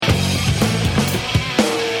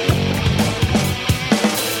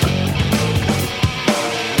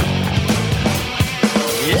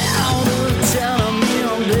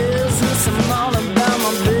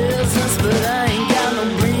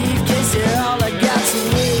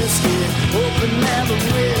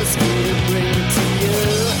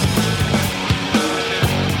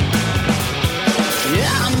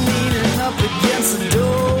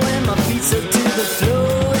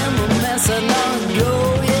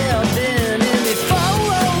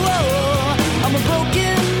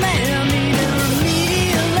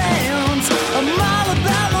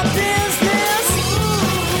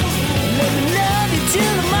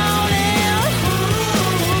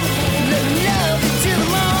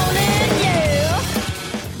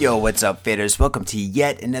Yo, what's up, faders? Welcome to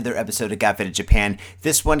yet another episode of Got Faded Japan.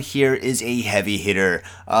 This one here is a heavy hitter.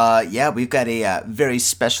 We've got a very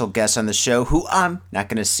special guest on the show who I'm not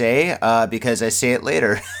going to say because I say it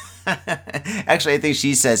later. Actually, I think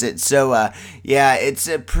she says it. So, it's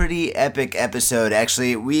a pretty epic episode.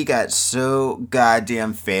 Actually, we got so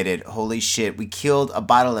goddamn faded. Holy shit. We killed a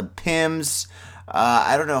bottle of Pimm's.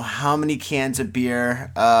 I don't know how many cans of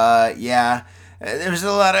beer. There was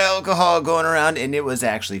a lot of alcohol going around, and it was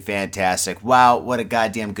actually fantastic. Wow, what a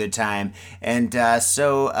goddamn good time. And this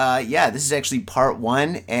is actually part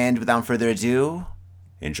one. And without further ado,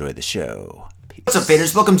 enjoy the show. Peace. What's up,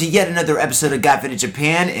 faders? Welcome to yet another episode of Got Faded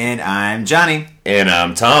Japan, and I'm Johnny. And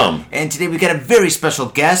I'm Tom. And today we got a very special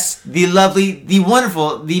guest, the lovely, the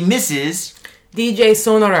wonderful, the Mrs. DJ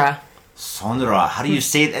SONORA. SONORA. How do you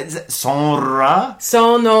say it? Is it SONORA?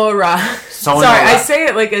 SONORA. SONORA. Sorry, I say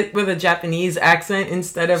it like with a Japanese accent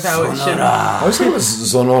instead of how it should. I was thinking it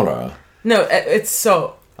was Sonora. No, it's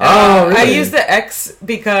so. Oh, really? I use the X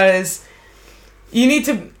because you need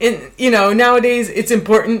to, nowadays it's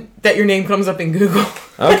important that your name comes up in Google.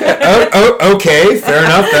 Okay. Okay. Fair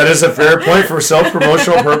enough. That is a fair point for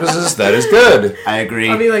self-promotional purposes. That is good. I agree.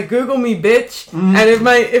 I'll be like, Google me, bitch. Mm. And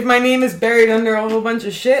if my name is buried under a whole bunch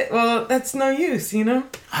of shit, well, that's no use, you know?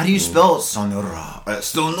 How do you spell SONORA?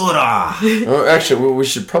 SONORA. Oh, actually, we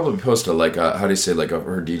should probably post her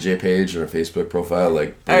her DJ page or a Facebook profile.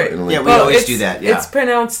 Right. We always do that. Yeah. It's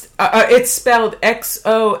pronounced. It's spelled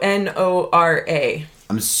XONORA.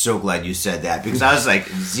 I'm so glad you said that because I was like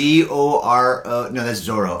ZORO. No, that's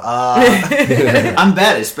Zorro. I'm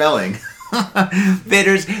bad at spelling.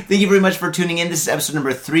 Faders, thank you very much for tuning in. This is episode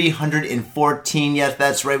number 314. Yes,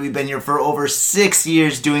 that's right. We've been here for over 6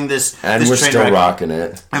 years doing this. And we're still rocking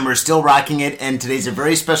it. And we're still rocking it. And today's a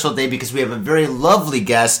very special day because we have a very lovely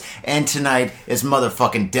guest. And tonight is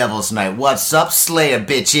motherfucking Devil's Night. What's up, Slayer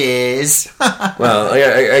bitches? Well,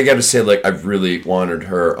 I gotta say, I've really wanted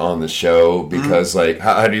her on the show because,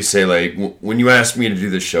 how do you say, when you asked me to do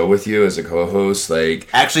the show with you as a co-host,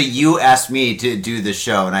 Actually, you asked me to do the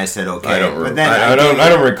show, and I said, okay. I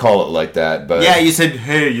don't recall it like that, but yeah, you said,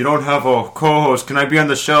 "Hey, you don't have a co-host. Can I be on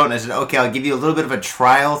the show?" And I said, "Okay, I'll give you a little bit of a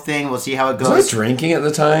trial thing. We'll see how it goes." Was I drinking at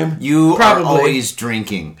the time? You Probably. are always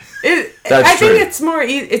drinking. I think it's more.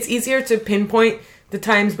 It's easier to pinpoint the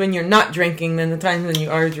times when you're not drinking than the times when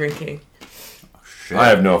you are drinking. Shit. I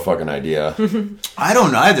have no fucking idea. I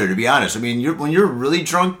don't either, to be honest. I mean, when you're really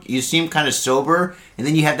drunk, you seem kind of sober, and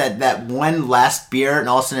then you have that one last beer, and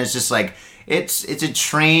all of a sudden it's just like. It's a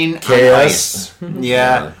train chaos. On ice.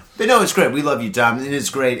 Yeah. But no, it's great. We love you, Tom. It is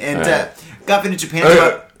great. And Got Faded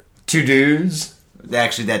Japan. Two dudes.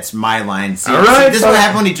 Actually, that's my line. See, all right. This is what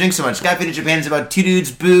happens when you drink so much. Got Faded Japan is about two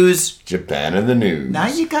dudes, booze. Japan in the news. Now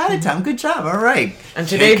you got it, Tom. Good job. All right. And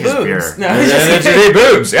today, boobs. No, and today,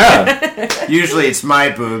 boobs. Yeah. Usually it's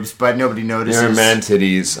my boobs, but nobody notices. Your man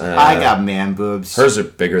titties. I got man boobs. Hers are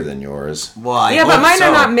bigger than yours. Well, but mine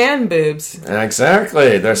are not man boobs.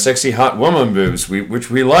 Exactly. They're sexy, hot woman boobs,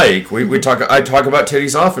 which we like. I talk about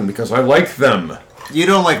titties often because I like them. You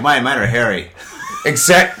don't like mine. Mine are hairy.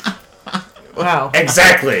 Wow.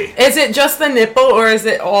 Exactly. Is it just the nipple or is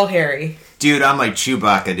it all hairy? Dude, I'm like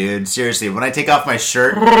Chewbacca, dude. Seriously, when I take off my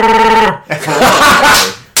shirt...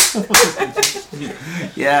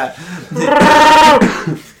 Yeah.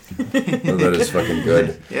 That is fucking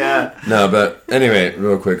good. Yeah. No, but anyway,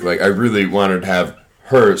 real quick, I really wanted to have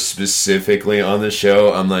her specifically on the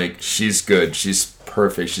show. I'm like, she's good. She's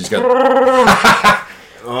perfect. She's got...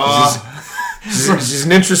 She's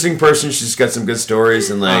an interesting person. She's got some good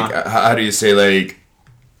stories, and how do you say,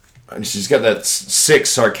 she's got that sick,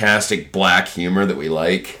 sarcastic black humor that we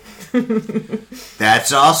like.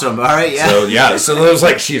 That's awesome. All right, yeah. So it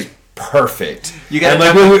was she's perfect. You got.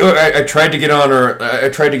 I tried to get on her. I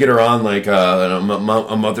tried to get her on a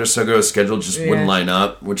month or so ago. Schedule just wouldn't line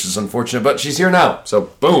up, which is unfortunate. But she's here now,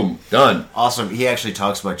 so boom, done. Awesome. He actually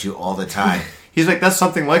talks about you all the time. He's like, that's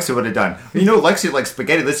something Lexi would have done. You know, Lexi likes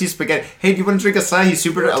spaghetti. Let's eat spaghetti. Hey, do you want to drink a Sai? He's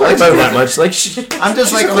super... Lexi that much. I'm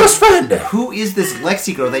just she's a close friend. Who is this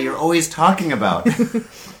Lexi girl that you're always talking about?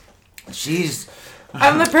 Jeez.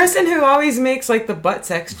 I'm the person who always makes, the butt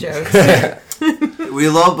sex jokes. We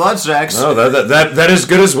love butt sex. Oh, that is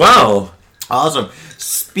good as well. Awesome.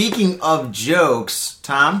 Speaking of jokes,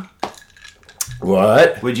 Tom.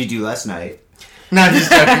 What? What'd you do last night? No, I'm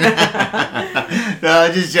just joking.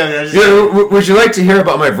 Just joking. Would you like to hear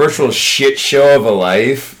about my virtual shit show of a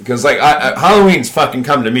life? Because, Halloween's fucking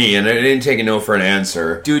come to me, and I didn't take a no for an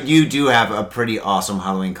answer. Dude, you do have a pretty awesome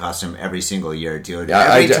Halloween costume every single year, dude. Yeah,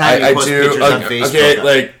 every time you post pictures on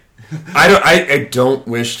Facebook. Okay, I don't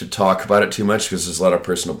wish to talk about it too much because there's a lot of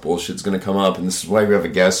personal bullshit's going to come up, and this is why we have a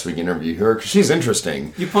guest so we can interview her because she's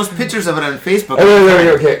interesting. You post pictures of it on Facebook.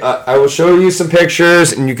 Okay. I will show you some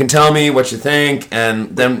pictures, and you can tell me what you think,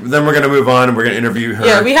 and then we're going to move on and we're going to interview her.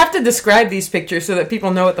 Yeah, we have to describe these pictures so that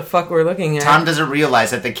people know what the fuck we're looking at. Tom doesn't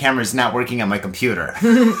realize that the camera's not working on my computer.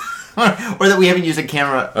 Or that we haven't used a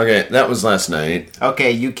camera. Okay, that was last night.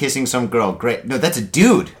 Okay, you kissing some girl. Great. No, that's a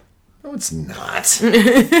dude. No, it's not.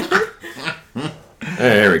 Hey,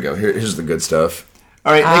 here we go. Here's the good stuff.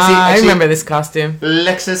 All right, Lexi, I remember this costume.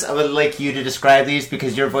 Lexus, I would like you to describe these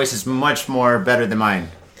because your voice is much more better than mine.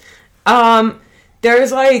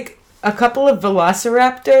 There's like a couple of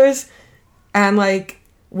velociraptors, and like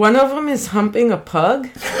one of them is humping a pug.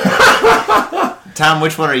 Tom,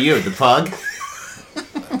 which one are you? The pug?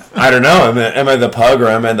 I don't know. Am I the pug or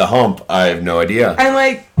am I the hump? I have no idea. And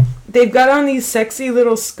like they've got on these sexy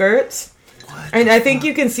little skirts, and I think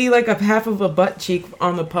you can see like a half of a butt cheek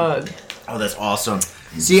on the pug. Oh, that's awesome.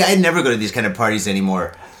 See, I never go to these kind of parties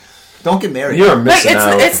anymore. Don't get married. You're missing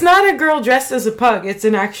out. It's not a girl dressed as a pug. It's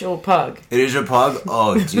an actual pug. It is a pug?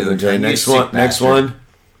 Oh, dude. Okay, next one.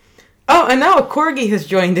 Oh, and now a corgi has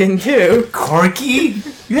joined in too.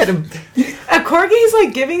 Corgi? You had A corgi is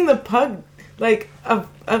like giving the pug like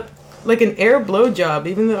an air blowjob,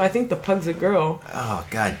 even though I think the pug's a girl. Oh,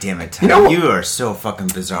 god damn it, Tom. You are so fucking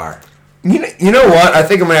bizarre. You know what? I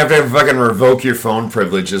think I'm going to have to fucking revoke your phone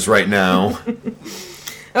privileges right now.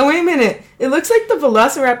 Oh, wait a minute. It looks like the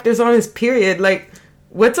Velociraptor's on his period. Like,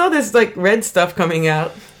 what's all this, like, red stuff coming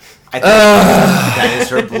out? I think that is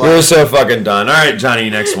her blood. We're so fucking done. All right, Johnny,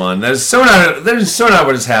 next one. That is so not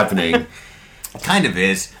what is happening. Kind of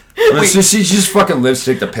is. She just fucking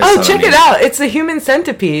lipstick the piss out of me. Oh, check it out. It's a human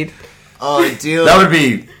centipede. Oh, dude. That would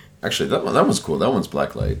be... Actually, that one's cool. That one's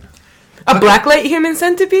blacklight. A blacklight human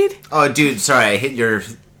centipede? Oh, dude, sorry. I hit your...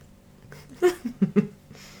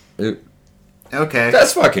 Okay.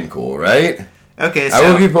 That's fucking cool, right? Okay, so... I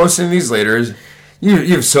will be posting these later.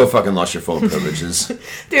 You've so fucking lost your phone privileges.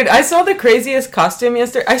 Dude, I saw the craziest costume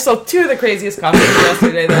yesterday. I saw two of the craziest costumes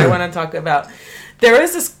yesterday that I want to talk about. There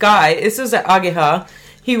was this guy. This was at Ageha.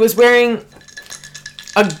 He was wearing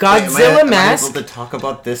a Godzilla mask. Am I able to talk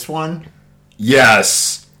about this one?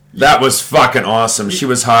 Yes. That was fucking awesome. She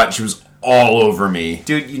was hot. She was all over me.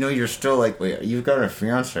 Dude, you know you're still like... Wait, you've got a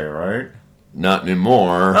fiance, right? Not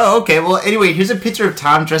anymore. Oh, okay. Well, anyway, here's a picture of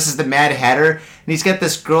Tom dressed as the Mad Hatter, and he's got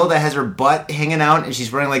this girl that has her butt hanging out, and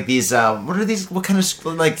she's wearing like these. What are these? What kind of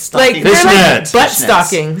like stockings? Like they're like butt fishnets.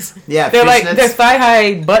 Stockings. Yeah, they're fishnets. like they're thigh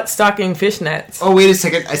high butt stocking fishnets. Oh, wait a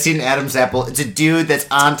second! I see an Adam's apple. It's a dude that's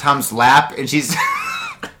on Tom's lap, and she's.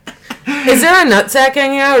 Is there a nutsack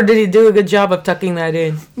hanging out, or did he do a good job of tucking that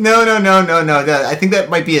in? No. I think that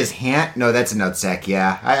might be his hand. No, that's a nutsack.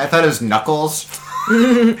 Yeah, I thought it was knuckles.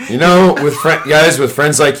 You know, with guys with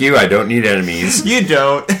friends like you, I don't need enemies. You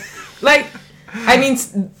don't. Like, I mean,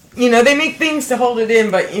 you know, they make things to hold it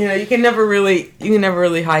in, but you know, you can never really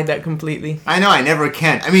hide that completely. I know, I never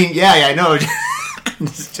can. I mean, yeah, I know. I'm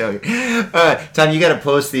just joking. Tom, you got to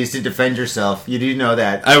post these to defend yourself. You do know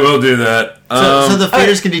that. I will do that. So the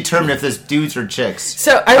fighters can determine if this dudes or chicks.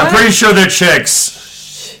 So I'm pretty sure they're chicks.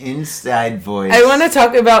 Inside voice. I want to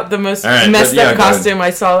talk about the most messed up costume I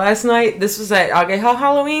saw last night. This was at Ageha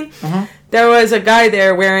Halloween. Mm-hmm. There was a guy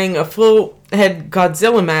there wearing a full head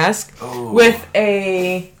Godzilla mask with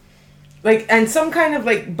a and some kind of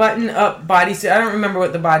like button up bodysuit. I don't remember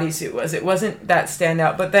what the bodysuit was. It wasn't that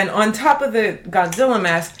standout. But then on top of the Godzilla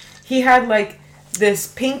mask, he had like this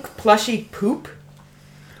pink plushy poop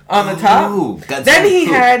on the top. Then he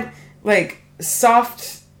had like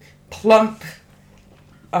soft, plump,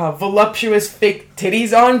 voluptuous fake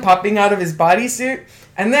titties on popping out of his bodysuit.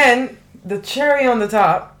 And then the cherry on the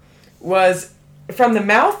top was from the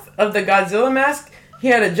mouth of the Godzilla mask, he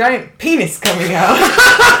had a giant penis coming out.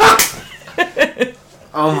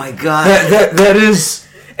 Oh my god. That is...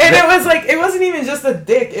 And it was like, it wasn't even just a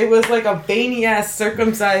dick. It was like a veiny ass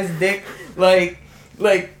circumcised dick. Like,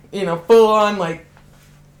 you know, full on like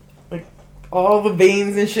all the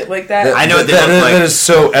veins and shit like that. I know what they look like. That is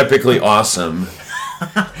so epically awesome.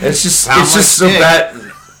 It's just so bad.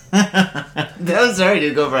 I'm sorry,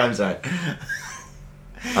 dude. Go for it. I'm sorry.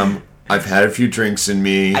 I've had a few drinks in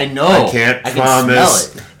me. I know. I can't promise.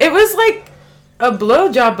 Can smell it was like a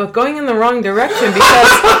blowjob, but going in the wrong direction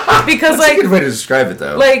because That's a good way to describe it,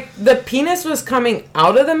 though. Like the penis was coming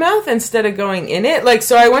out of the mouth instead of going in it. Like,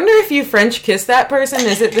 so I wonder if you French kiss that person,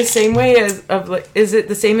 is it the same way is it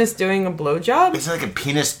the same as doing a blowjob? Is it like a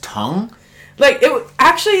penis tongue? Like,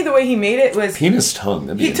 actually, the way he made it was... Penis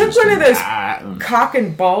tongue. He took one of those cock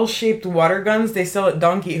and ball-shaped water guns they sell at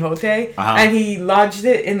Don Quixote, and he lodged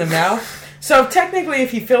it in the mouth. So technically, if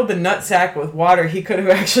he filled the nutsack with water, he could have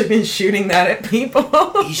actually been shooting that at people.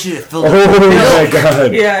 He should have filled it with milk. Oh my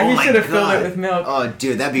god! Yeah, he should have filled it with milk. Oh,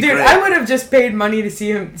 dude, that'd be great. Dude, I would have just paid money to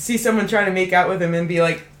see someone try to make out with him and be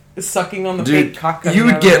like sucking on the fake cock. You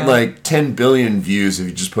would get like 10 billion views if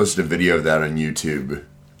you just posted a video of that on YouTube.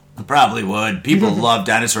 Probably would. People love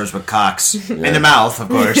dinosaurs with cocks in the mouth, of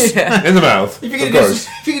course. Yeah. In the mouth, If you're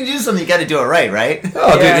gonna do something, you got to do it right, right?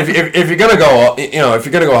 Oh, yeah. Dude, if you're gonna go, if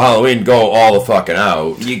you're gonna go Halloween, go all the fucking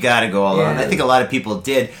out. You got to go all out. I think a lot of people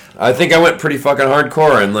did. I think I went pretty fucking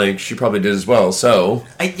hardcore, and like she probably did as well. So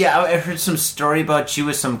I heard some story about you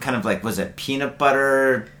with some kind of like, was it peanut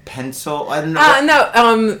butter pencil? I don't know.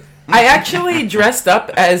 No. I actually dressed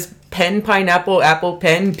up as pen, pineapple, apple,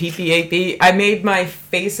 pen, PPAP. I made my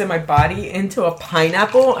face and my body into a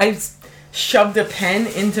pineapple. I shoved a pen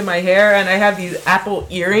into my hair, and I have these apple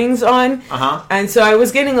earrings on. And so I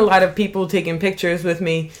was getting a lot of people taking pictures with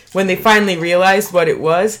me when they finally realized what it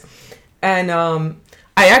was. And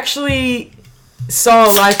I actually saw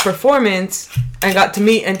a live performance and got to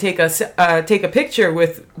meet and take a picture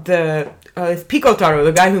with the Pico Taro,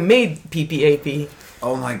 the guy who made PPAP.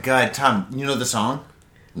 Oh my god, Tom, you know the song?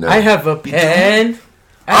 no. I have a pen.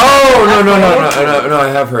 No! I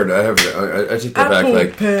have heard. I take that back.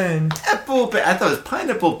 Like pen. Apple pen. I thought it was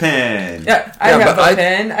pineapple pen. Yeah, I have a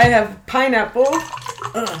pen. I have pineapple.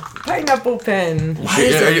 Pineapple pen. Are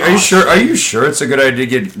you sure? Are you sure it's a good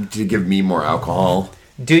idea to give me more alcohol?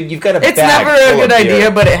 Dude, you've got a It's bag never full a good of beer.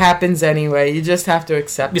 idea, but it happens anyway. You just have to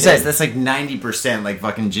accept Besides, it. that's like 90% like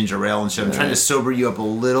fucking ginger ale and shit. I'm trying to sober you up a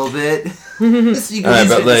little bit. So you can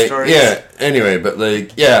use it in the stories.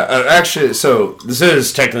 Anyway, actually, so this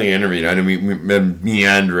is technically an interview. I know we've been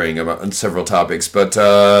meandering on several topics, but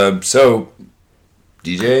so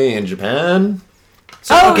DJ in Japan.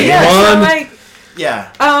 So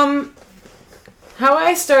Yeah. how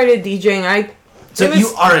I started DJing, So you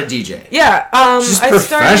are a DJ. Yeah, She's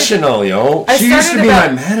professional, yo. She used to be my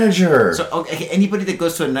manager. So okay, anybody that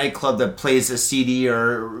goes to a nightclub that plays a CD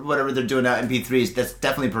or whatever they're doing out MP3s, that's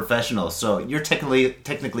definitely professional. So you're technically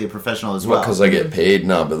a professional as well. Because I get paid?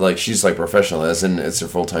 No, but like she's like professional, as in it's her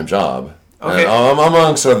full-time job. Okay.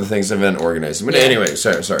 Amongst other things, event organizing. But anyway,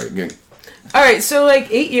 sorry. All right, so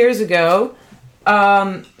like 8 years ago,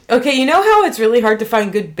 okay, you know how it's really hard to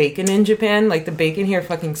find good bacon in Japan? Like, the bacon here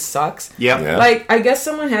fucking sucks. Yep. Yeah. Like, I guess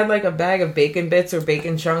someone had, like, a bag of bacon bits or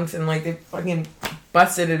bacon chunks, and, like, they fucking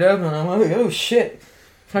busted it open, and I'm like, oh, shit.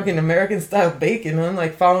 Fucking American-style bacon. And I'm,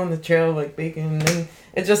 like, following the trail of, like, bacon, and then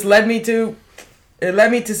it just led me to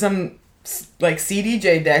some, like,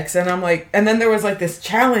 CDJ decks, and I'm like, and then there was, like, this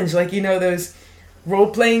challenge, like, you know, those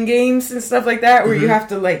role-playing games and stuff like that, where you have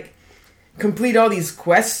to, like, complete all these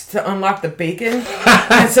quests to unlock the bacon.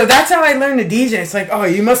 And so that's how I learned to DJ. It's like, oh,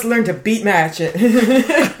 you must learn to beat match it.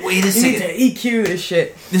 Wait a second. You need to EQ this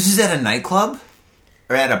shit. This is at a nightclub?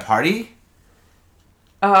 Or at a party?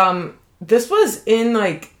 This was in,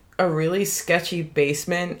 like, a really sketchy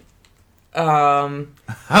basement. Maybe I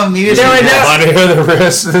want to hear the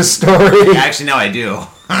rest of the story. Actually, no, I do.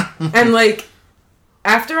 And, like,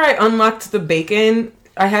 after I unlocked the bacon,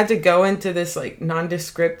 I had to go into this, like,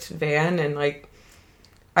 nondescript van, and, like,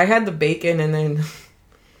 I had the bacon, and then...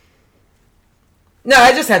 No,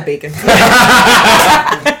 I just had bacon. It's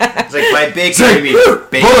like, by bacon, you mean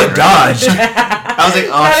bacon. Bullet dodged. I was like, oh,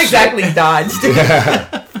 Not shit. exactly dodged.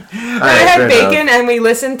 I had bacon, and we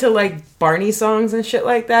listened to, like, Barney songs and shit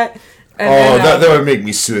like that. And that would make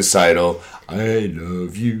me suicidal. I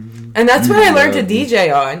love you. And that's what I learned to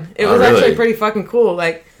DJ on. It was actually pretty fucking cool.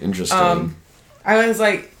 Like, interesting. I was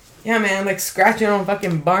like, yeah, man, like scratching on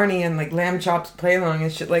fucking Barney and like Lamb Chops play along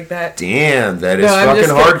and shit like that. Damn, that is I'm fucking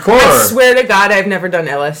hardcore. I swear to God, I've never done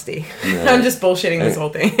LSD. Yeah. I'm just bullshitting this whole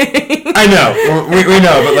thing. I know, we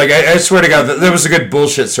know, but like, I swear to God, that was a good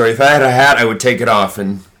bullshit story. If I had a hat, I would take it off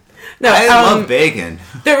and. No, I love bacon.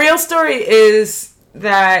 The real story is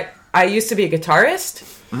that I used to be a guitarist.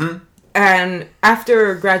 Mm-hmm. And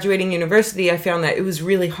after graduating university, I found that it was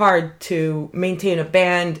really hard to maintain a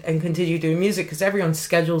band and continue doing music because everyone's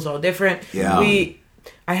schedule's all different. Yeah.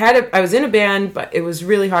 I was in a band, but it was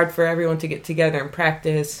really hard for everyone to get together and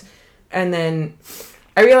practice. And then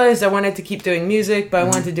I realized I wanted to keep doing music, but I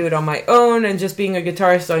wanted to do it on my own. And just being a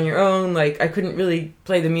guitarist on your own, like I couldn't really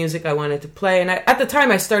play the music I wanted to play. And at the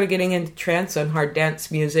time, I started getting into trance and hard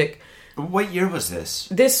dance music. What year was this?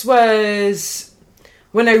 This was...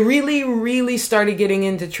 When I really, really started getting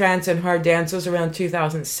into trance and hard dance was around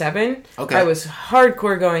 2007. Okay. I was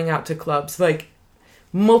hardcore going out to clubs. Like,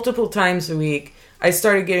 multiple times a week. I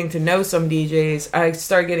started getting to know some DJs. I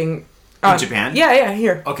started getting... in Japan? Yeah,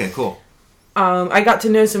 here. Okay, cool. I got to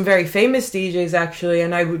know some very famous DJs, actually,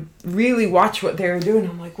 and I would really watch what they were doing.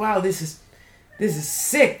 I'm like, wow, this is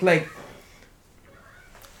sick. Like,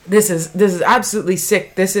 this is absolutely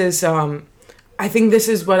sick. This is, I think this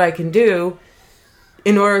is what I can do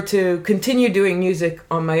in order to continue doing music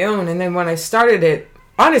on my own. And then when I started it,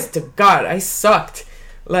 honest to God, I sucked.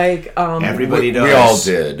 Like, everybody does. We all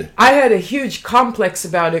did. I had a huge complex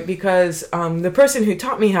about it because the person who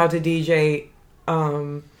taught me how to DJ,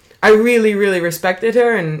 I really, really respected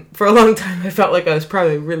her, and for a long time I felt like I was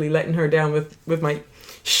probably really letting her down with my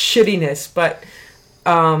shittiness. But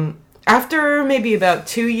after maybe about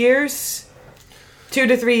 2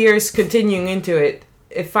 to 3 years continuing into it,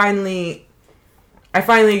 I finally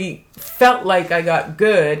felt like I got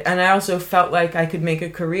good, and I also felt like I could make a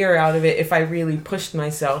career out of it if I really pushed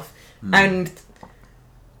myself. And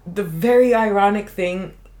the very ironic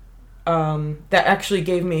thing that actually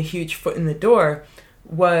gave me a huge foot in the door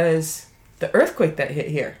was the earthquake that hit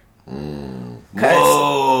here.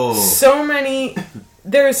 Whoa! So many...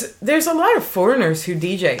 There's a lot of foreigners who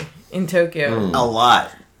DJ in Tokyo. A lot.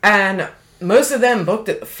 And... most of them booked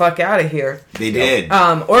it the fuck out of here. They did.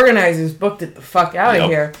 Organizers booked it the fuck out of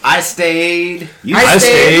here. I stayed. I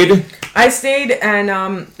stayed, and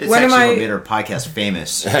it's one of actually my what made our podcast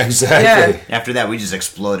famous. Exactly. Yeah. After that, we just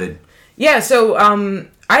exploded. Yeah, so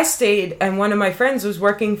I stayed, and one of my friends was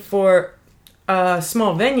working for a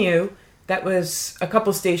small venue that was a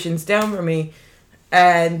couple stations down from me,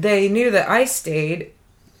 and they knew that I stayed,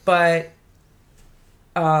 but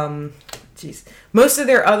most of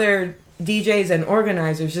their other DJs and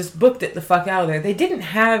organizers just booked it the fuck out of there. They didn't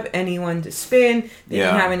have anyone to spin. They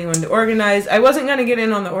didn't have anyone to organize. I wasn't going to get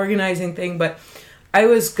in on the organizing thing, but I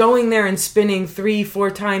was going there and spinning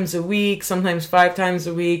 3-4 times a week, sometimes 5 times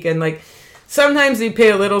a week, and like sometimes they'd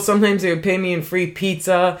pay a little, sometimes they would pay me in free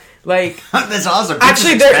pizza. Like that's awesome.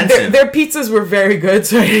 Actually, their pizzas were very good,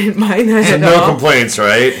 so I didn't mind that at all. No complaints,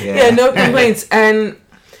 right? Yeah, no complaints. And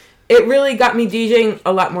it really got me DJing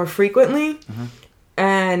a lot more frequently,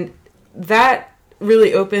 and that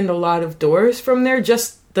really opened a lot of doors from there.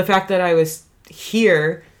 Just the fact that I was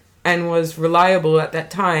here and was reliable at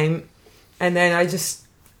that time. And then I just,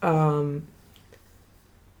 from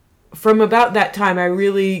about that time, I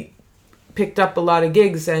really picked up a lot of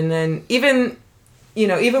gigs. And then even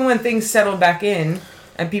when things settled back in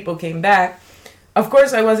and people came back, of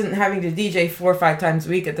course I wasn't having to DJ 4 or 5 times a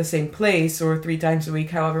week at the same place, or 3 times a week,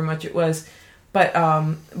 however much it was. But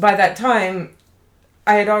by that time,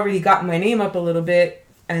 I had already gotten my name up a little bit,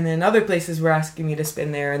 and then other places were asking me to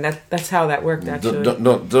spin there, and that's how that worked, actually.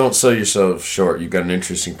 Don't sell yourself short. You've got an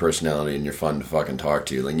interesting personality, and you're fun to fucking talk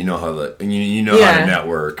to. Like, you know how how to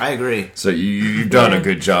network. I agree. So you've done a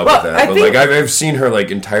good job with that. But like I've seen her like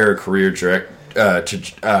entire career catapult.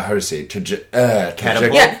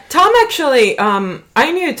 Yeah, Tom actually,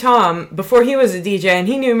 I knew Tom before he was a DJ, and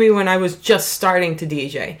he knew me when I was just starting to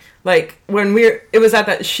DJ. Like, when it was at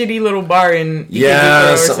that shitty little bar in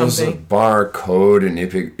Ikebukuro or something. Was a bar code in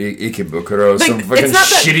Ikebukuro, like, some fucking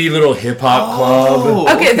shitty little hip-hop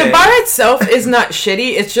club. Okay, the bar itself is not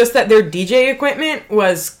shitty, it's just that their DJ equipment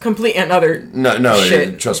was complete and utter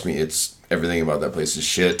shit. Trust me, it's everything about that place is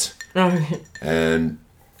shit. Okay. And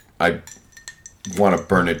I want to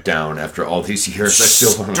burn it down after all these years. I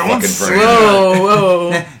still want to fucking burn it down.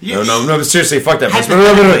 Whoa. No, seriously, fuck that place.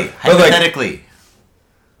 Hypothetically.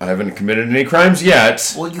 I haven't committed any crimes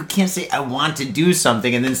yet. Well, you can't say, I want to do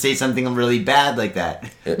something, and then say something really bad like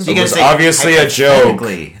that. It was obviously a joke.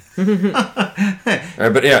 Right,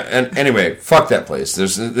 but yeah, and anyway, fuck that place.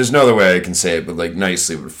 There's no other way I can say it, but like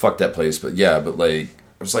nicely, but fuck that place. But yeah, but like,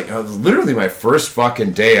 it was like literally my first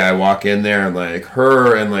fucking day. I walk in there, and like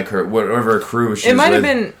her whatever crew she was with. It might have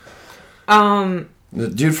been, the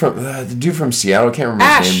dude from Seattle, I can't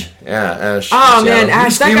remember his name. Yeah, Ash. Oh man,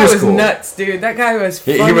 Ash, that guy was nuts, dude. That guy was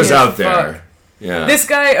funny. He was out there. Fuck. Yeah. This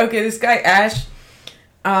guy, Ash,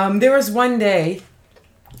 there was one day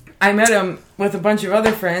I met him with a bunch of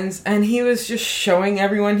other friends, and he was just showing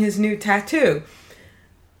everyone his new tattoo.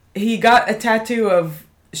 He got a tattoo of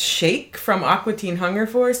Shake from Aqua Teen Hunger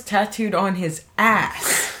Force tattooed on his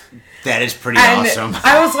ass. That is pretty awesome.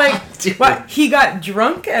 I was like, what? He got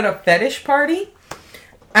drunk at a fetish party,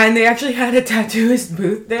 and they actually had a tattooist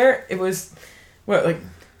booth there. It was, like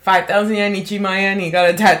 5,000 yen, Ichiman. He got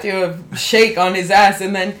a tattoo of Shake on his ass,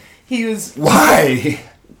 and then he was... Why?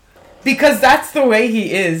 Because that's the way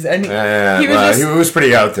he is. And he was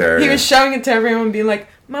pretty out there. He was showing it to everyone, being like,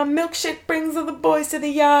 my milkshake brings all the boys to the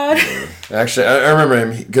yard. Actually, I remember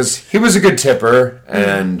him, because he was a good tipper,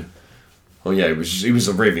 and... Oh yeah, he was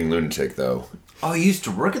a raving lunatic though. Oh, you used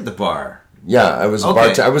to work at the bar. Yeah, I was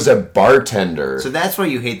I was a bartender. So that's why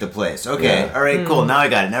you hate the place. Okay, all right, cool. Now I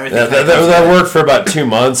got it. Now That worked for about 2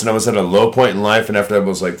 months, and I was at a low point in life. And after that, I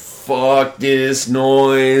was like, "Fuck this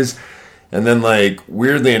noise." And then, like,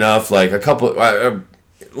 weirdly enough, like a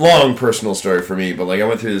long personal story for me, but like I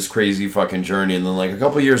went through this crazy fucking journey, and then like a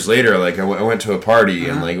couple years later, like I went to a party,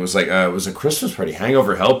 and like it was a Christmas party,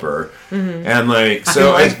 hangover helper, and like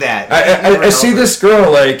so I like that. I see this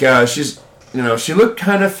girl like she's. She looked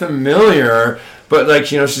kind of familiar, but, like,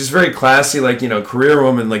 she's very classy, like, career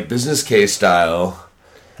woman, like, business case style.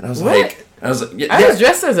 And I was like... I was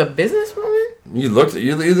dressed as a businesswoman? You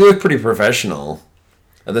looked pretty professional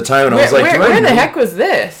at the time, and I was like... Where the heck was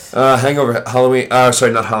this? Halloween...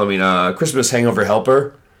 sorry, not Halloween. Christmas hangover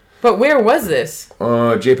helper. But where was this?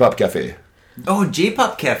 J-Pop Cafe. Oh,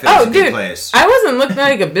 J-Pop Cafe is a good place. I wasn't looking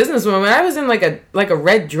like a businesswoman. I was in like a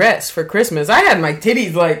red dress for Christmas. I had my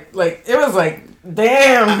titties like it was like,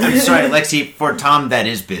 damn. I'm sorry, Lexi, for Tom, that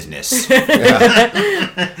is business. No, I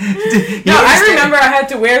remember I had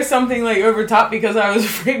to wear something like over top because I was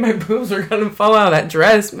afraid my boobs were going to fall out of that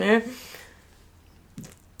dress, man.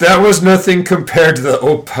 That was nothing compared to the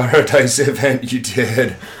Oh Paradise event you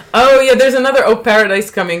did. Oh, yeah, there's another Oh Paradise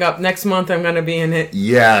coming up. Next month I'm going to be in it.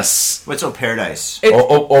 Yes. What's Oh Paradise?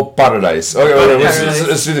 Oh Paradise. Okay,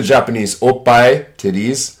 let's do the Japanese. Oppai,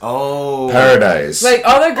 titties. Oh. Paradise. Like,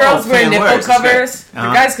 all the girls wear nipple covers. The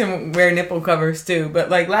guys can wear nipple covers, too. But,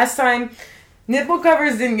 like, last time, nipple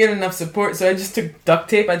covers didn't get enough support, so I just took duct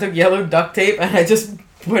tape. I took yellow duct tape, and I just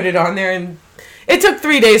put it on there. And it took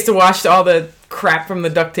 3 days to wash all the crap from the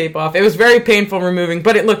duct tape off. It was very painful removing,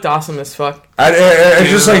 but it looked awesome as fuck. I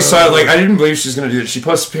just like saw it, like I didn't believe she was gonna do it. She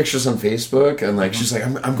posts pictures on Facebook and like she's like,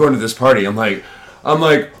 I'm going to this party. I'm like I'll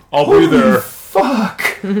be there.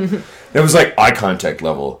 Fuck. It was like eye contact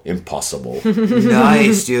level impossible.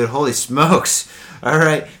 Nice, dude. Holy smokes. All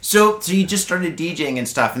right. So you just started DJing and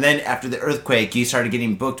stuff, and then after the earthquake, you started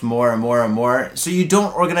getting booked more and more and more. So you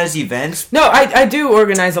don't organize events? No, I do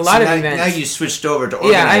organize a lot of events. Now you switched over to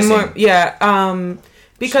organizing.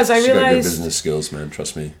 Because I realized... She got good business skills, man.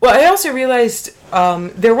 Trust me. Well, I also realized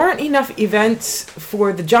there weren't enough events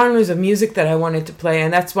for the genres of music that I wanted to play,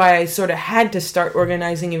 and that's why I sort of had to start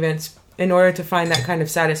organizing events in order to find that kind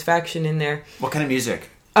of satisfaction in there. What kind of music?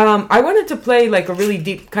 I wanted to play like a really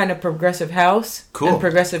deep kind of progressive house and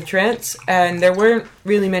progressive trance, and there weren't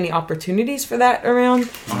really many opportunities for that around.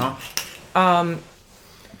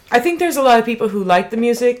 I think there's a lot of people who like the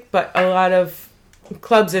music, but a lot of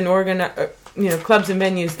clubs and clubs and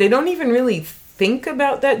venues, they don't even really think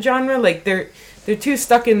about that genre. Like they're too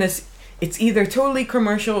stuck in this. It's either totally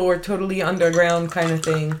commercial or totally underground kind of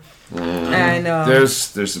thing. And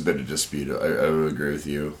there's a bit of dispute. I would agree with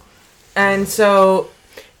you. And so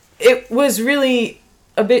it was really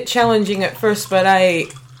a bit challenging at first, but I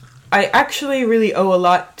actually really owe a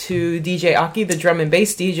lot to DJ Aki, the drum and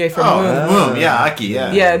bass DJ from Moon. Yeah, Aki,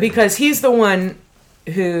 yeah. Yeah, because he's the one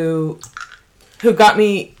who got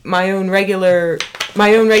me my own regular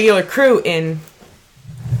crew in.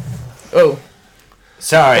 Oh.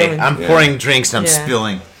 Sorry, I'm pouring drinks and I'm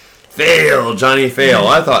spilling. Fail, Johnny, fail.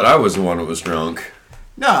 I thought I was the one who was drunk.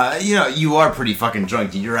 No, you are pretty fucking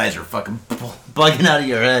drunk. Your eyes are fucking bugging out of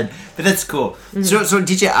your head. But that's cool. Mm-hmm. So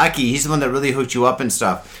DJ Aki, he's the one that really hooked you up and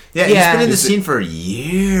stuff. Yeah. He's been in the scene for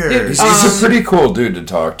years. He's a pretty cool dude to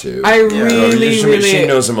talk to. She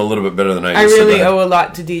knows him a little bit better than I do. I really owe a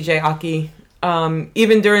lot to DJ Aki.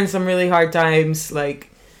 Even during some really hard times, like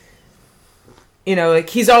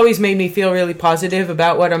he's always made me feel really positive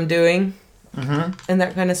about what I'm doing and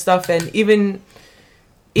that kind of stuff. And even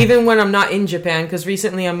when I'm not in Japan, because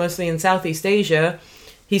recently I'm mostly in Southeast Asia,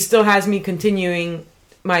 he still has me continuing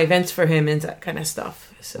my events for him and that kind of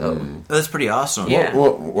stuff. So that's pretty awesome. Yeah.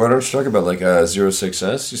 Well, why don't you talk about like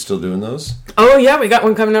 06S? You still doing those? Oh yeah, we got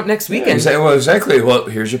one coming up next weekend. Exactly. Well,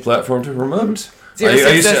 here's your platform to promote.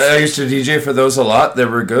 I used to DJ for those a lot. They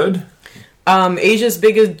were good. Asia's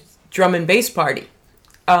biggest drum and bass party.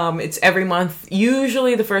 It's every month,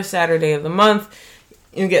 usually the first Saturday of the month.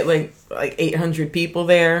 You get like 800 people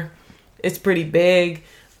there. It's pretty big.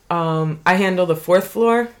 I handle the fourth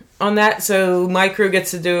floor on that, so my crew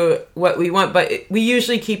gets to do what we want, but we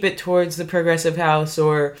usually keep it towards the progressive house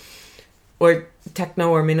or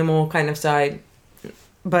techno or minimal kind of side.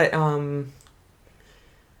 But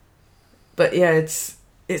yeah,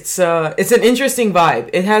 it's an interesting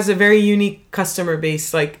vibe. It has a very unique customer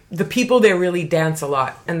base. Like the people there really dance a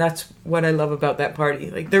lot, and that's what I love about that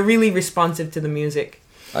party. Like they're really responsive to the music.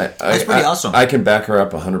 That's pretty awesome. I can back her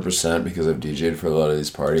up 100% because I've DJ'd for a lot of these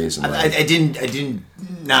parties. And I didn't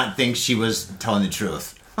not think she was telling the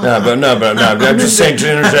truth. I'm just saying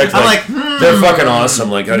to interject. Like, they're fucking awesome.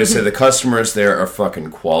 Like, how do you say, the customers there are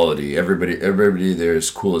fucking quality. Everybody there is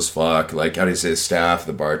cool as fuck. Like, how do you say, the staff,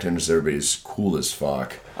 the bartenders, everybody's cool as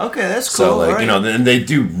fuck. Okay, that's cool. So, like, and they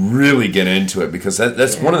do really get into it, because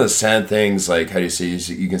that's one of the sad things, like, how do you say,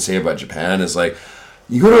 you can say about Japan is, like,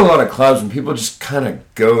 you go to a lot of clubs and people just kind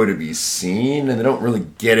of go to be seen and they don't really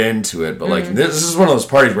get into it. But, like, this is one of those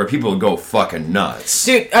parties where people go fucking nuts.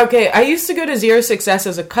 Dude, okay, I used to go to Zero Success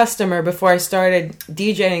as a customer before I started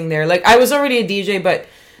DJing there. Like, I was already a DJ, but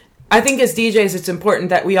I think as DJs it's important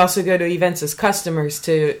that we also go to events as customers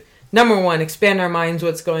to, number one, expand our minds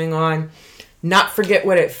what's going on, not forget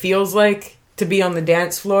what it feels like to be on the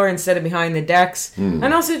dance floor instead of behind the decks,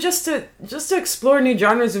 and also just to explore new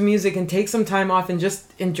genres of music and take some time off and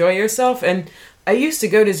just enjoy yourself. And I used to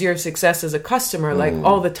go to Zero Success as a customer like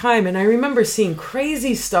all the time, and I remember seeing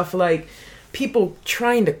crazy stuff like people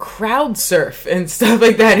trying to crowd surf and stuff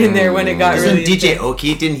like that in there when it got really DJ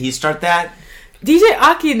Oki, didn't he start that? DJ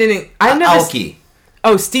Aki didn't. I never. Aoki.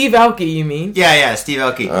 Oh, Steve Aoki, you mean? Yeah, Steve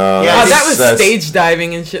Aoki. That was stage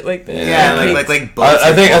diving and shit like that. Yeah, like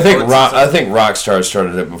I think Rockstar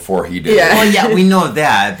started it before he did. Yeah. Well, yeah, we know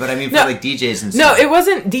that, but I mean for like DJs and stuff. No, it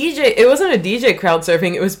wasn't a DJ crowd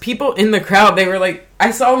surfing. It was people in the crowd. They were like, I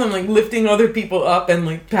saw them like lifting other people up and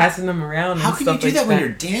like passing them around. How can you do that when you're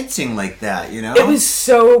dancing like that? You know, it was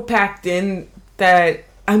so packed in that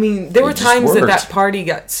I mean, there were times that party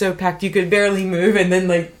got so packed you could barely move, and then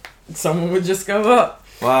like someone would just go up.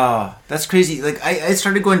 Wow, that's crazy. Like, I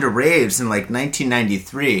started going to raves in, like,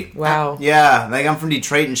 1993. Wow. Yeah, like, I'm from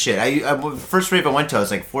Detroit and shit. First rave I went to, I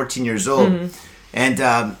was, like, 14 years old. And,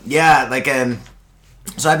 so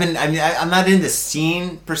I'm not in the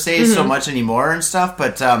scene, per se, so much anymore and stuff,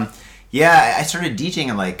 but, I started DJing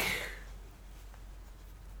in, like,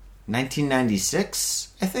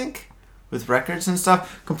 1996, I think. With records and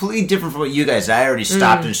stuff, completely different from what you guys. I already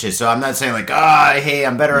stopped and shit, so I'm not saying like, hey,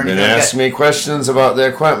 I'm better or anything. Ask me questions about the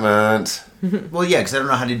equipment. Well, yeah, because I don't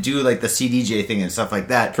know how to do like the CDJ thing and stuff like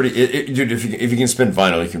that. Dude, if you can spin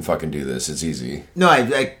vinyl, you can fucking do this. It's easy. No,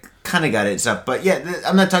 I kind of got it and stuff, but yeah,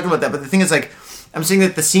 I'm not talking about that. But the thing is, like, I'm saying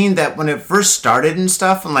that the scene that when it first started and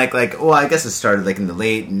stuff, and I guess it started like in the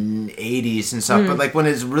late 80s and stuff, but like when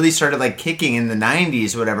it really started like kicking in the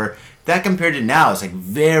 90s or whatever. That compared to now is like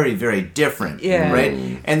very, very different,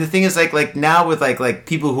 right? And the thing is, like now with like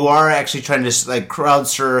people who are actually trying to like crowd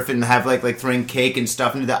surf and have like throwing cake and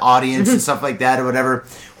stuff into the audience and stuff like that or whatever.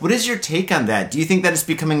 What is your take on that? Do you think that it's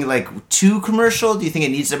becoming like too commercial? Do you think it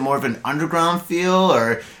needs a more of an underground feel,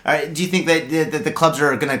 or do you think that the clubs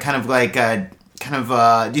are going to kind of like do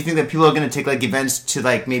you think that people are going to take like events to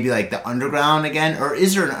like maybe like the underground again, or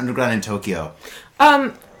is there an underground in Tokyo?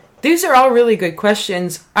 These are all really good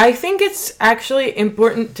questions. I think it's actually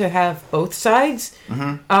important to have both sides.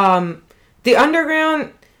 The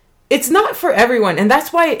underground, it's not for everyone, and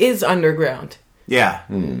that's why it is underground. Yeah.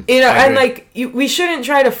 And like we shouldn't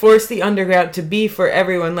try to force the underground to be for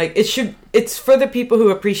everyone. Like it's for the people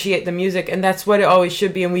who appreciate the music, and that's what it always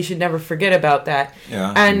should be, and we should never forget about that.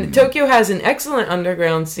 Yeah. And Tokyo has an excellent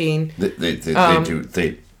underground scene. They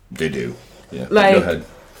do. Yeah. Like, go ahead.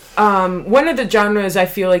 One of the genres I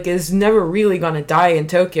feel like is never really going to die in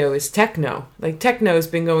Tokyo is techno. Like, techno has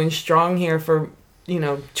been going strong here for,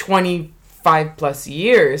 25 plus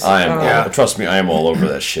years. Trust me, I am all over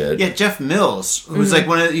that shit. Yeah, Jeff Mills, who's like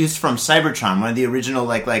he's from Cybertron, one of the original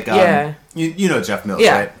you know Jeff Mills,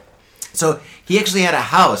 right? So he actually had a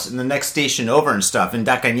house in the next station over and stuff in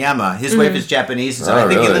Dakanyama. His wife is Japanese, and so I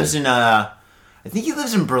think he lives in I think he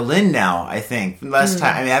lives in Berlin now, I think. Last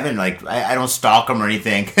time, I mean, I haven't, I don't stalk him or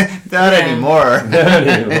anything. Not anymore.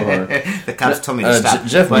 The cops told me to stop.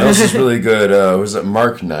 Jeff Mills is really good. Was it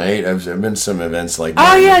Mark Knight? I've been to some events like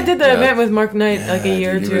that. Oh, yeah, I did the event with Mark Knight like a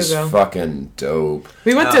year or two ago. He was fucking dope.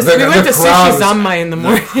 We went to Sushi Zanmai in the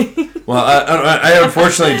morning. Well, I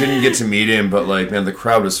unfortunately didn't get to meet him, but, the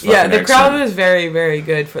crowd was fucking excellent. Yeah, the crowd was very, very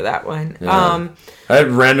good for that one. Yeah. I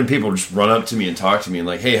had random people just run up to me and talk to me and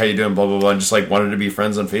hey, how you doing, blah, blah, blah, and just wanted to be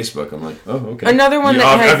friends on Facebook. I'm like, oh, okay. Another one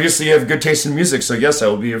obviously you have good taste in music, so yes, I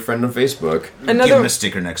will be your friend on Facebook. Give him a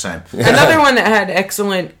sticker next time. Another one that had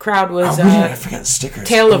excellent crowd was I forgot stickers.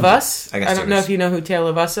 Tale of Us. I don't know if you know who Tale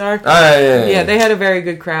of Us are. Yeah, they had a very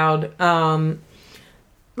good crowd.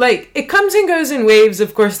 It comes and goes in waves,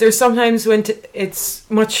 of course. There's sometimes when it's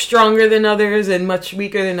much stronger than others and much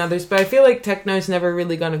weaker than others, but I feel like techno's never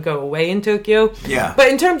really going to go away in Tokyo. Yeah. But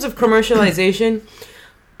in terms of commercialization,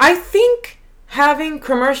 I think having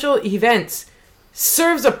commercial events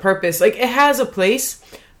serves a purpose. It has a place,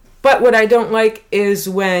 but what I don't like is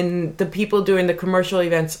when the people doing the commercial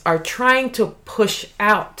events are trying to push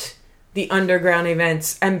out the underground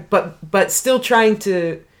events, and but still trying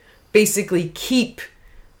to basically keep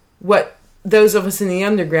what those of us in the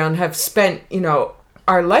underground have spent,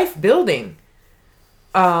 our life building.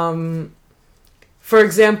 For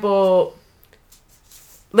example,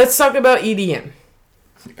 let's talk about EDM.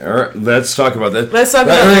 All right, let's talk about that. Let's talk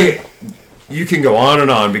about. You can go on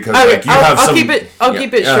and on because I'll keep it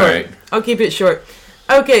short. Right. I'll keep it short.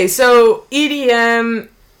 Okay, so EDM,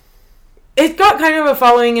 it got kind of a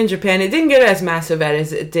following in Japan. It didn't get as massive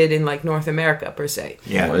as it did in like North America per se.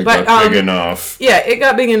 Yeah, it got big enough. Yeah, it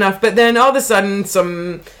got big enough. But then all of a sudden,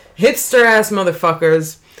 some hipster ass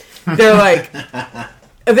motherfuckers, they're like,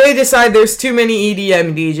 they decide there's too many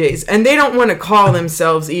EDM DJs, and they don't want to call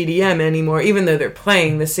themselves EDM anymore, even though they're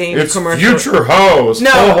playing the same commercial. Future House.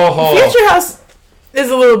 No, Future House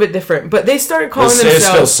is a little bit different, but they started calling themselves. It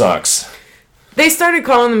still sucks. They started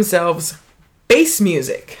calling themselves bass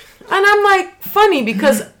music, and I'm like, funny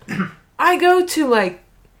because I go to like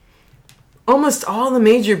almost all the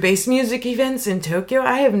major bass music events in Tokyo.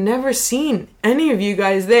 I have never seen any of you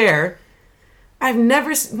guys there. I've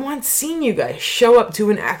never once seen you guys show up to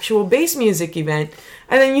an actual bass music event,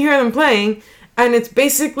 and then you hear them playing, and it's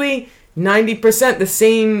basically 90% the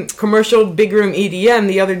same commercial big room EDM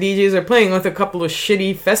the other DJs are playing with a couple of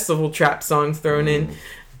shitty festival trap songs thrown in.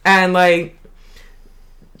 And like,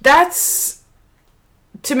 that's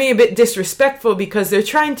to me a bit disrespectful because they're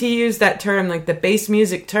trying to use that term, like the bass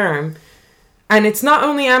music term. And it's not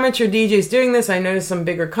only amateur DJs doing this. I noticed some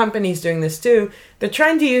bigger companies doing this too. They're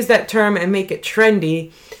trying to use that term and make it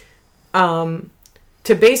trendy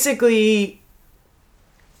to basically,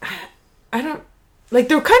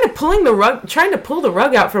 they're kind of trying to pull the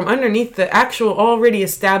rug out from underneath the actual already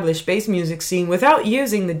established bass music scene without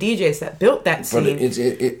using the DJs that built that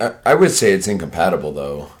scene. But I would say it's incompatible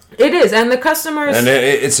though. It is, and the customers... And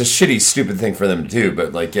it's a shitty, stupid thing for them to do,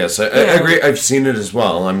 but, like, yes, I agree. I've seen it as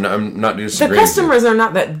well. I'm not disagreeing. The customers are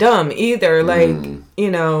not that dumb either. Like,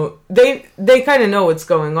 they kind of know what's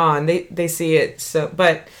going on. They see it. So,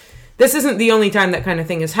 but this isn't the only time that kind of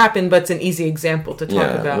thing has happened, but it's an easy example to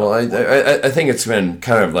talk about. Well, I think it's been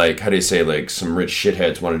kind of like, how do you say, like, some rich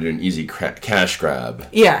shitheads want to do an easy cash grab.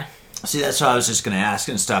 Yeah. See, that's what I was just going to ask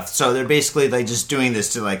and stuff. So they're basically, like, just doing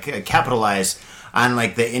this to, like, capitalize on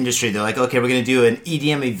like the industry. They're like, okay, we're going to do an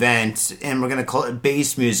EDM event and we're going to call it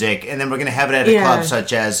bass music, and then we're going to have it at a club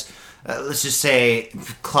such as let's just say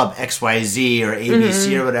Club XYZ or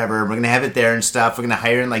ABC or whatever. We're going to have it there and stuff. We're going to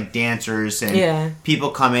hire in like dancers and people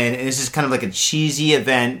come in, and this is kind of like a cheesy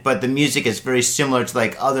event, but the music is very similar to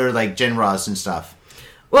like other like genres and stuff.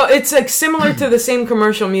 Well, it's like similar to the same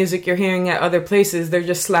commercial music you're hearing at other places. They're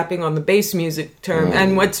just slapping on the bass music term.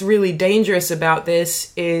 And what's really dangerous about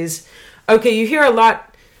this is, okay, you hear a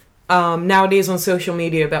lot nowadays on social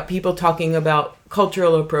media about people talking about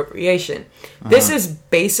cultural appropriation. This is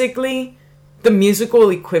basically the musical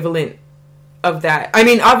equivalent of that. I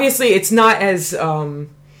mean, obviously, it's not as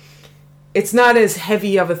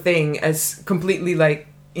heavy of a thing as completely like,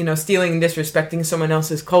 stealing and disrespecting someone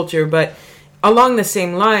else's culture, but along the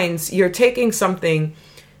same lines, you're taking something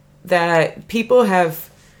that people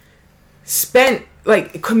have spent,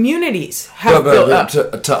 like communities have built up.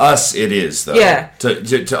 To us, it is though. Yeah.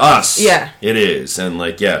 To us, it is, and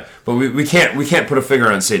like but we can't put a finger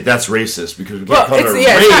on and say that's racist because we can't call it race.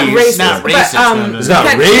 It's not racist. But, it's not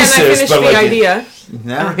racist. Can I finish the idea?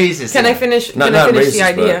 Not racist. Can I finish? Can I finish the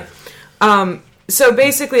idea? So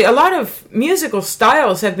basically, a lot of musical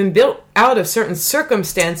styles have been built out of certain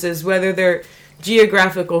circumstances, whether they're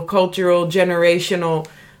geographical, cultural, generational,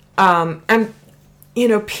 and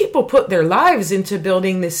people put their lives into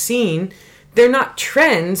building this scene. They're not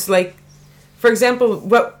trends. Like, for example,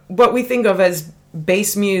 what we think of as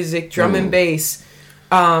bass music, drum and bass,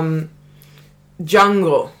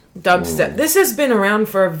 jungle, dubstep. This has been around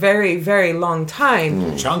for a very, very long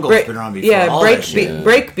time. Jungle's been around before. Yeah,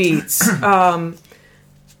 break beats.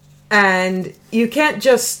 And you can't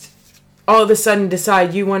just all of a sudden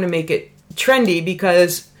decide you want to make it trendy,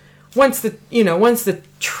 because once the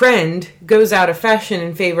trend goes out of fashion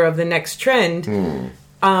in favor of the next trend,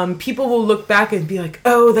 people will look back and be like,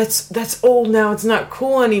 oh, that's old now, it's not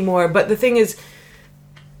cool anymore. But the thing is,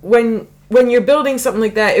 when you're building something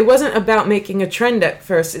like that, it wasn't about making a trend at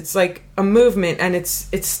first. It's like a movement, and it's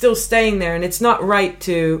still staying there, and it's not right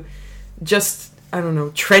to just,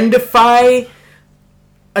 trendify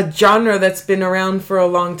a genre that's been around for a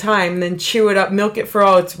long time, then chew it up, milk it for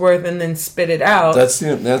all it's worth, and then spit it out. That's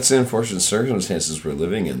the unfortunate circumstances we're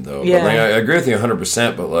living in, though. Yeah. But I agree with you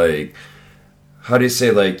 100%, but like, how do you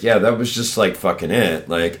say, like, that was just like fucking it.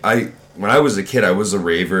 Like, when I was a kid, I was a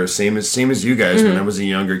raver, same as you guys. When I was a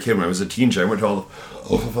younger kid, when I was a teenager, I went to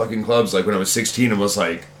fucking clubs. Like when I was 16 and was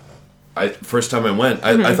like, first time I went,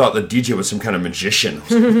 I thought the DJ was some kind of magician. I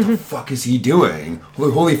was like, what the fuck is he doing?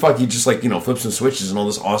 Holy fuck, he just like, flips some switches and all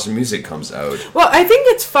this awesome music comes out. Well, I think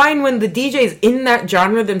it's fine when the DJs in that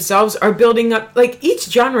genre themselves are building up, like each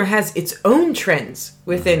genre has its own trends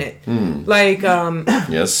within it. Like,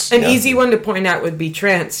 yes, easy one to point out would be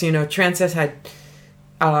trance. Trance has had,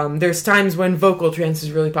 there's times when vocal trance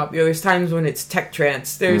is really popular. There's times when it's tech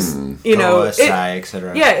trance. There's, OSI,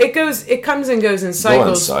 etc. Yeah, it comes and goes in cycles. Go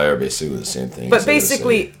and Psy are basically the same thing. But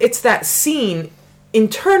basically, it's that scene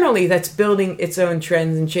internally that's building its own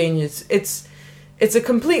trends and changes. It's a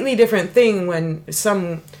completely different thing when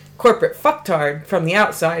some corporate fucktard from the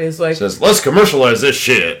outside is like... says, let's commercialize this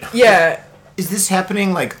shit. Yeah. Is this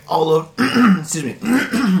happening like all over... Excuse me.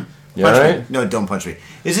 You alright? No, don't punch me.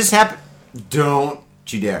 Is this Don't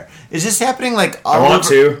you dare. Is this happening like all over... I want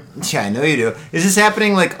to. Yeah, I know you do. Is this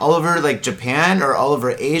happening like all over like Japan or all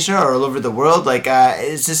over Asia or all over the world? Like,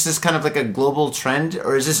 is this kind of like a global trend,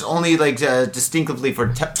 or is this only like distinctively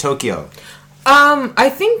for Tokyo? I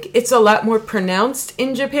think it's a lot more pronounced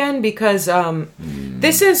in Japan because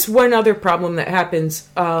this is one other problem that happens.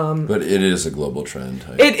 But it is a global trend.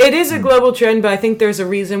 It is a global trend, but I think there's a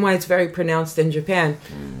reason why it's very pronounced in Japan.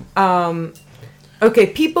 Okay,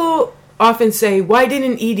 people often say, why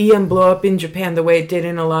didn't EDM blow up in Japan the way it did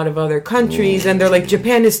in a lot of other countries? And they're like,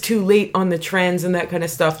 Japan is too late on the trends and that kind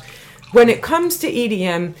of stuff. When it comes to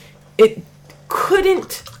EDM, it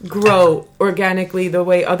couldn't grow organically the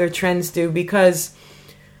way other trends do because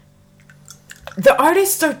the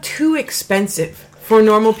artists are too expensive for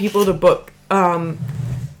normal people to book.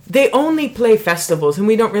 They only play festivals, and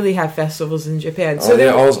we don't really have festivals in Japan. So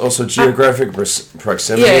also geographic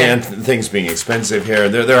proximity and things being expensive here.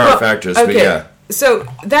 There are factors, okay. But yeah. So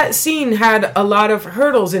that scene had a lot of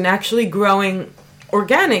hurdles in actually growing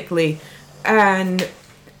organically, and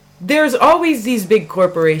there's always these big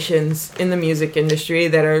corporations in the music industry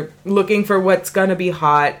that are looking for what's gonna be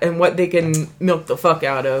hot and what they can milk the fuck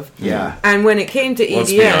out of. Yeah. And when it came to EDM...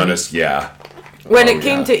 Let's be honest, yeah. When it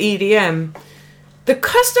came to EDM... the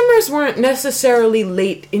customers weren't necessarily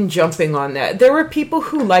late in jumping on that. There were people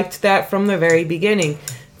who liked that from the very beginning.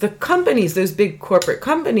 The companies, those big corporate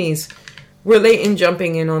companies, were late in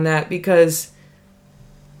jumping in on that because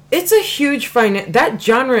it's a huge that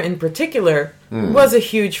genre in particular was a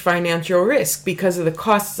huge financial risk because of the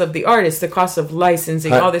costs of the artist, the cost of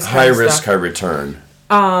licensing, all this kind of stuff. High risk, high return.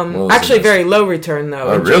 Actually, very low return though.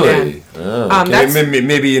 Oh, really? Oh, okay.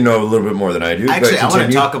 Maybe you know a little bit more than I do. Actually, I want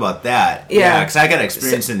to talk about that. Yeah, because I got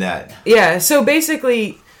experience in that. Yeah. So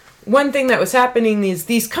basically, one thing that was happening is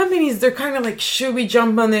these companies, they're kind of like, should we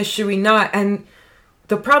jump on this? Should we not? And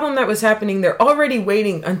the problem that was happening, they're already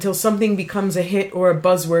waiting until something becomes a hit or a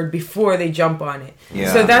buzzword before they jump on it.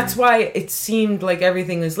 Yeah. So that's why it seemed like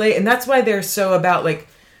everything was late, and that's why they're so about like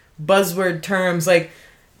buzzword terms. Like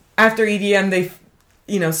after EDM, they.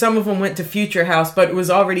 Some of them went to Future House, but it was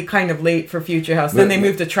already kind of late for Future House. Then they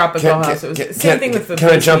moved to Tropical House. It was the same thing with the.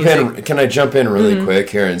 Can I jump in really quick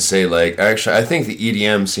here and say, like, actually, I think the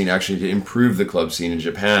EDM scene actually improved the club scene in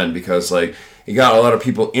Japan because, like, it got a lot of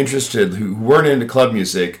people interested who weren't into club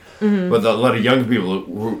music, but a lot of young people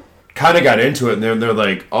who kind of got into it, and they're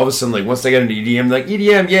like, all of a sudden, like, once they get into EDM, like,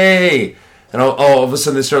 EDM, yay! And all of a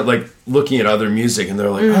sudden they start like looking at other music, and they're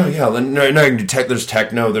like, "Oh yeah, now you can do there's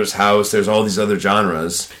techno, there's house, there's all these other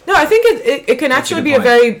genres." No, I think it can actually be a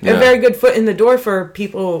very good foot in the door for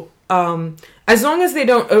people, as long as they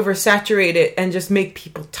don't oversaturate it and just make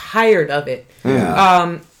people tired of it.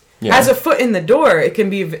 Yeah. As a foot in the door, it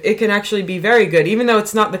can actually be very good, even though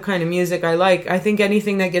it's not the kind of music I like. I think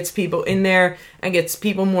anything that gets people in there and gets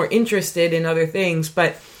people more interested in other things,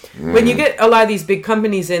 but. When you get a lot of these big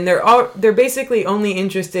companies in, they're basically only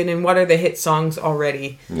interested in what are the hit songs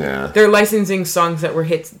already. Yeah. They're licensing songs that were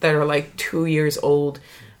hits that are like 2 years old.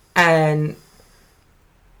 And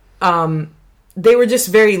they were just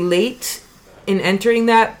very late in entering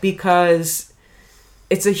that because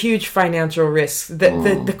it's a huge financial risk.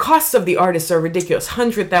 The costs of the artists are ridiculous.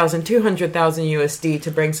 100,000, 200,000 USD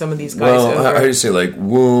to bring some of these guys over. How do you say, like,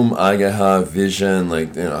 Womb, Agaha, Vision,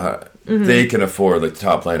 like, they can afford like the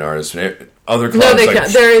top line artists. Other clubs, no, they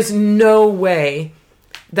can't. There is no way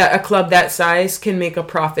that a club that size can make a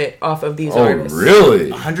profit off of these artists. Oh,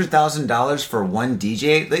 really? $100,000 for one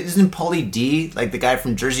DJ? Like, isn't Pauly D, like the guy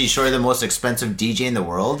from Jersey Shore, the most expensive DJ in the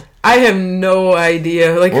world? I have no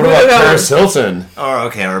idea. Like, what about Paris Hilton?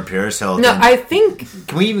 Or Paris Hilton. No, I think.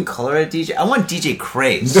 Can we even call her a DJ? I want DJ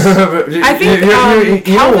Craze. I think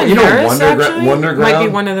Calvin Harris Wonderground might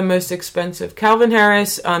be one of the most expensive. Calvin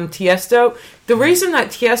Harris, Tiesto. The reason that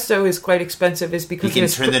Tiesto is quite expensive is because you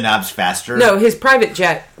can turn the knobs faster. No, his private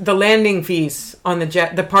jet, the landing fees on the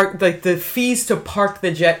jet, the fees to park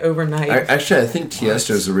the jet overnight. I think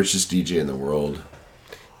Tiesto is the richest DJ in the world.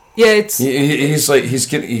 Yeah, it's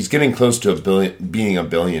he's getting close to being a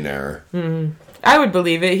billionaire. Mm-hmm. I would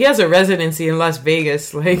believe it. He has a residency in Las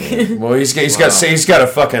Vegas. Like, well, he's got a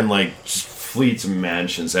fucking like fleets of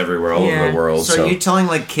mansions everywhere all over the world. So are you telling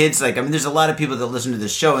like kids like there's a lot of people that listen to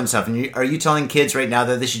this show and stuff, and are you telling kids right now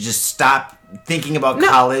that they should just stop thinking about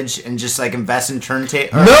college and just like invest in turntable?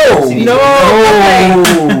 No.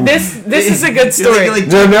 Okay. This is a good story. You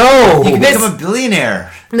can become a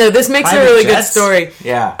billionaire. No, this makes a really good story.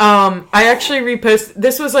 Yeah. I actually reposted.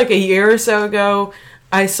 This was like a year or so ago.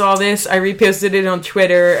 I saw this. I reposted it on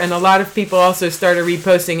Twitter, and a lot of people also started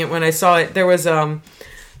reposting it when I saw it. There was a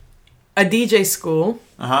DJ school.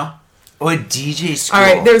 Uh-huh. Oh, a DJ school. All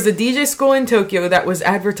right, there was a DJ school in Tokyo that was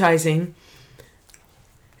advertising.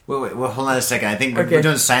 Wait, hold on a second. I think we're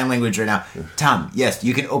doing sign language right now. Tom, yes,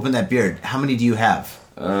 you can open that beard. How many do you have?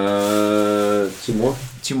 2 more.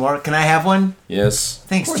 2 more? Can I have one? Yes.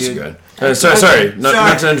 Thanks, dude. Good. Sorry,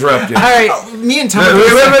 not to interrupt you. All right, me and Tom. We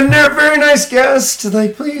have a very nice guest.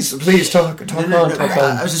 Like, please talk on.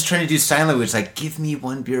 I was just trying to do sign language. Like, give me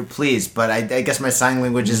one beer, please. But I guess my sign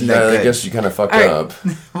language isn't that good. I guess you kind of fucked up.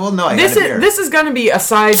 Well, no, this is going to be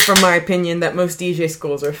aside from my opinion that most DJ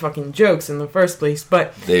schools are fucking jokes in the first place,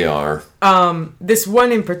 but they are. This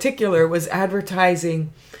one in particular was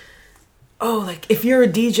advertising. Oh, like if you're a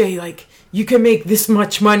DJ, like you can make this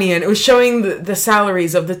much money, and it was showing the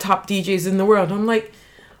salaries of the top DJs in the world. I'm like,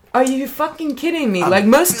 are you fucking kidding me? Like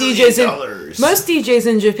most DJs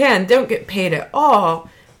in Japan don't get paid at all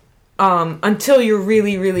until you're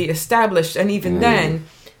really, really established, and even then,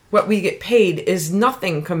 what we get paid is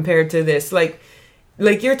nothing compared to this. Like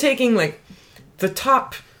you're taking like the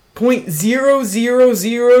top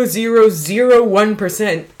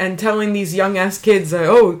 0.00001% and telling these young ass kids that,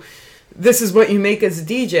 oh, this is what you make as a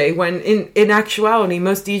DJ, when in actuality,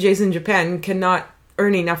 most DJs in Japan cannot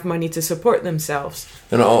earn enough money to support themselves.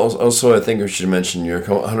 And also, I think I should mention, you're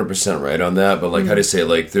 100% right on that, but like, how do you say,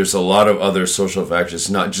 like, there's a lot of other social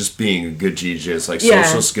factors, not just being a good DJ, it's like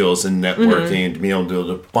social skills and networking and being able to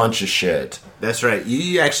do a bunch of shit. That's right.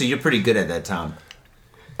 You're pretty good at that, Tom.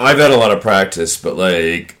 I've had a lot of practice, but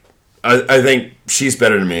like, I think she's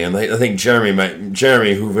better than me, and I think Jeremy,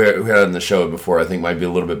 who had on the show before, I think might be a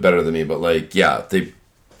little bit better than me. But like, I think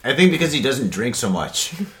because he doesn't drink so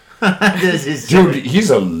much. Dude, he's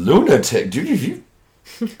a lunatic. Dude,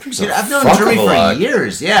 I've known Jeremy for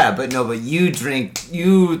years. Yeah, but you drink,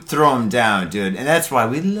 you throw him down, dude, and that's why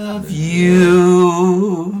we love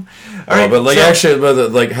you. All right, but like, actually,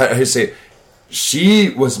 like, how do you say? She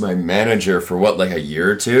was my manager for like a year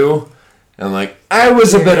or two. And like, I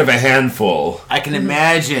was a bit of a handful. I can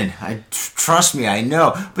imagine. Trust me, I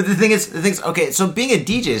know. But the thing is, okay, so being a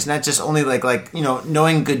DJ is not just only like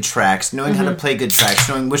knowing good tracks, knowing how to play good tracks,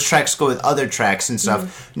 knowing which tracks go with other tracks and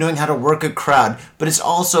stuff, knowing how to work a crowd. But it's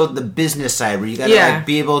also the business side where you got to like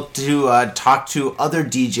be able to talk to other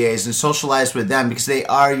DJs and socialize with them because they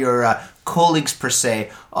are your colleagues per se.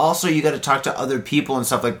 Also, you got to talk to other people and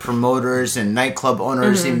stuff like promoters and nightclub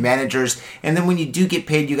owners and managers. And then when you do get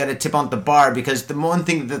paid, you got to tip on the bar, because the one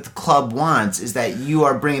thing that the club wants is that you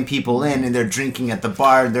are bringing people in and they're drinking at the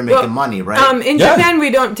bar and they're making money, right? In Japan, we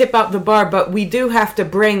don't tip out the bar, but we do have to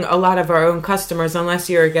bring a lot of our own customers unless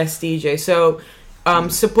you're a guest DJ. So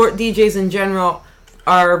support DJs in general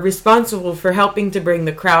are responsible for helping to bring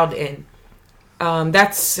the crowd in.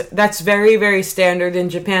 That's very, very standard in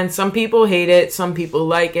Japan. Some people hate it. Some people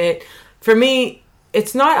like it. For me,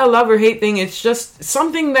 it's not a love or hate thing. It's just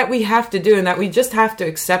something that we have to do, and that we just have to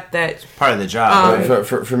accept that. It's part of the job.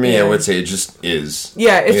 For me, I would say it just is.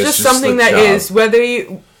 Yeah, it's just something that is.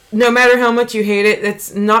 No matter how much you hate it,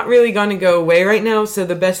 it's not really going to go away right now. So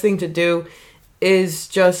the best thing to do is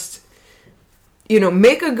just,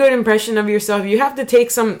 make a good impression of yourself. You have to take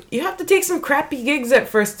some crappy gigs at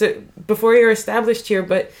first before you're established here.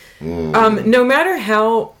 But no matter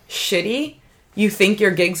how shitty you think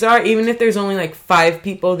your gigs are, even if there's only like 5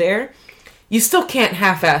 people there, you still can't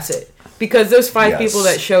half-ass it, because those 5 people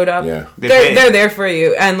that showed up, they're there for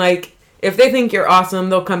you. And like, if they think you're awesome,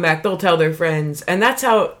 they'll come back. They'll tell their friends, and that's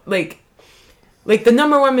how like the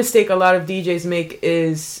number one mistake a lot of DJs make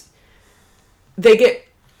is they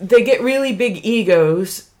get really big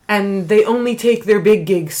egos, and they only take their big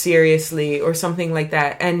gigs seriously or something like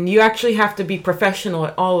that. And you actually have to be professional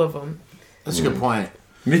at all of them. That's a good point.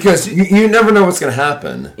 Because you never know what's going to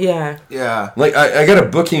happen. Yeah. Yeah. Like, I got a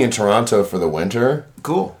booking in Toronto for the winter.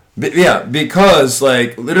 Cool. Because,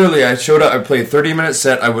 like, literally I showed up, I played 30-minute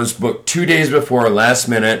set, I was booked 2 days before, last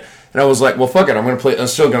minute, and I was like, well, fuck it, I'm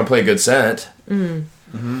still going to play a good set.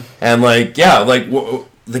 Mm-hmm. And, like,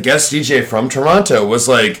 the guest DJ from Toronto was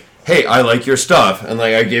like, hey, I like your stuff. And,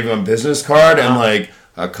 like, I gave him a business card, and, like,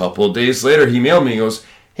 a couple of days later, he mailed me, he goes,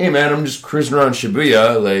 hey, man, I'm just cruising around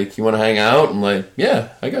Shibuya, like, you want to hang out? I'm like, yeah,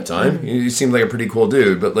 I got time. Mm-hmm. You seem like a pretty cool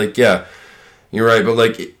dude, but, like, yeah, you're right, but,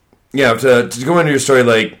 like, yeah, to go into your story,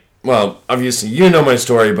 like, well, obviously, you know my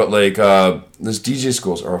story, but, like, those DJ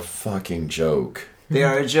schools are a fucking joke. They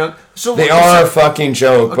are a joke? They are a fucking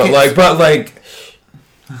joke, okay. but, like...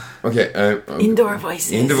 Okay. Indoor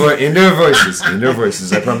voices. Indoor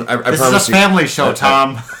voices. I promise you. This is a family show,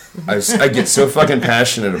 Tom. I get so fucking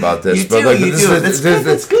passionate about this. You do.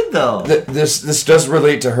 That's good, though. This does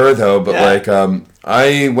relate to her, though, but, like,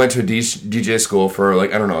 I went to a DJ school for,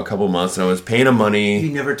 like, I don't know, a couple months, and I was paying them money.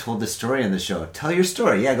 You never told the story on the show. Tell your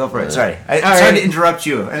story. Yeah, go for it. Sorry. Sorry to interrupt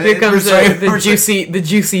you. Here comes the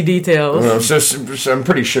juicy details. Well, so I'm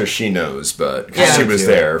pretty sure she knows, but she was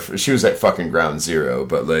there. She was at fucking ground zero,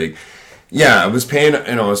 but, like, yeah, I was paying a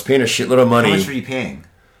shitload of money. How much were you paying?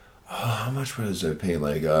 How much was I paying?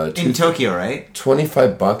 Like in Tokyo, right?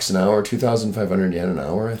 $25 an hour, 2,500 yen an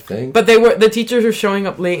hour, I think. But the teachers were showing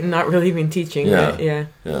up late and not really even teaching. Yeah, right?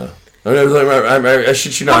 yeah. I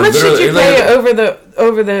shit you not. How much did you pay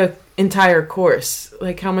over the entire course?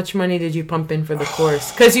 Like, how much money did you pump in for the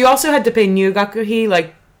course? Because you also had to pay Nyugakuhi,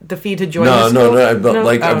 like the fee to join. No.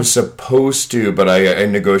 I was supposed to, but I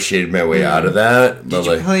negotiated my way out of that. Did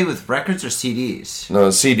you play with records or CDs? No,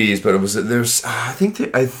 CDs, but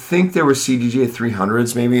I think there were CDJ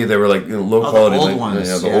 300s. Maybe they were like low quality, the old ones.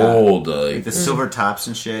 Yeah, the old like the silver tops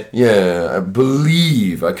and shit. Yeah, I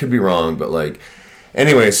believe I could be wrong, but like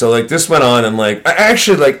anyway, so like this went on, and like I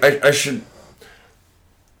should.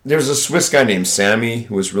 There's a Swiss guy named Sammy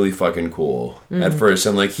who was really fucking cool at first,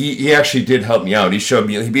 and like he actually did help me out. He showed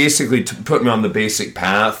me, he basically put me on the basic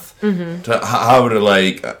path to how to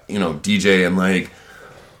like DJ, and like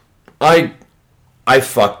I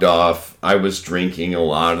fucked off. I was drinking a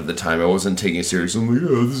lot at the time. I wasn't taking it serious. I'm like,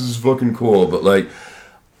 yeah, this is fucking cool, but like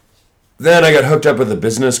then I got hooked up with a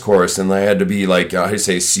business course, and I had to be like how do you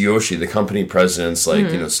say Tsuyoshi, the company president's like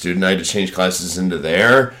student. I had to change classes into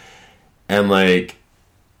there, and like.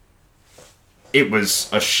 It was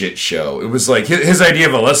a shit show. It was like his idea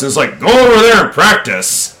of a lesson is like, go over there and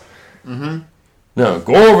practice. Mm-hmm. No,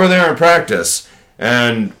 go over there and practice.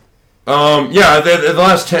 And the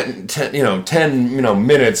last 10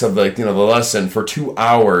 minutes of like the lesson for 2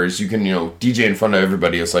 hours, you can DJ in front of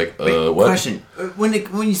everybody. It's like, what? Question: when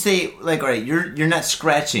you say like, all right, you're not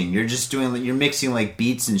scratching. You're just you're mixing like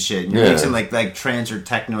beats and shit. And you're mixing like trance or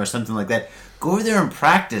techno or something like that. Go over there and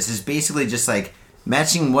practice is basically just like.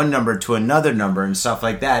 Matching one number to another number and stuff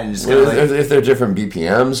like that, and just kind of like if they're different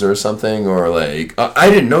BPMs or something, or like I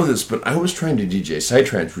didn't know this, but I was trying to DJ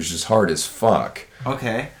psytrance, which is hard as fuck.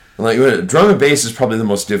 Okay. Like drum and bass is probably the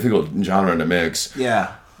most difficult genre to mix.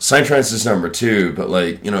 Yeah. Psytrance is number 2, but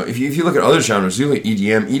like if you look at other genres, you look at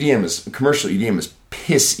EDM. Commercial EDM is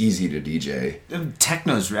piss easy to DJ.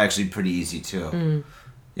 Techno is actually pretty easy too. Mm.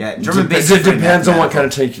 Yeah, drum and bass. It depends on what kind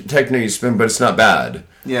of techno you spin, but it's not bad.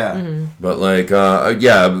 Yeah. Mm-hmm. But like,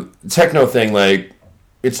 techno thing, like,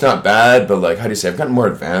 it's not bad, but like, how do you say? I've gotten more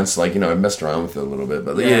advanced. Like, I've messed around with it a little bit,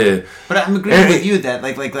 but yeah. But I'm agreeing with you that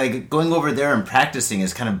like going over there and practicing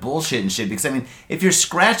is kind of bullshit and shit. Because I mean, if you're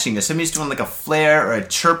scratching, if somebody's doing like a flare or a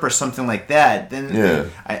chirp or something like that,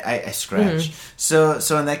 then I scratch. Mm-hmm.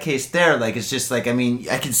 So in that case, there, like, it's just like, I mean,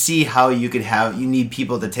 I can see how you need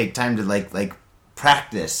people to take time to like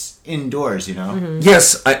practice indoors. Mm-hmm.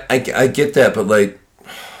 Yes, I get that, but like.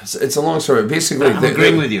 It's a long story. Basically, I'm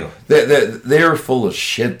agreeing with you. They're full of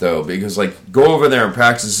shit, though, because, like, go over there and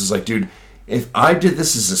practice is like, dude, if I did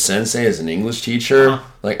this as a sensei, as an English teacher,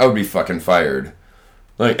 like, I would be fucking fired.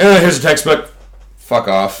 Like, here's a textbook. Fuck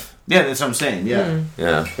off. Yeah, that's what I'm saying, yeah.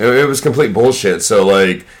 Yeah, it was complete bullshit. So,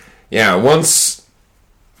 like, yeah, once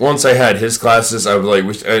I had his classes, I was like,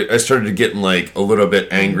 I started getting, like, a little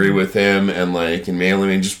bit angry with him and, like, and mailing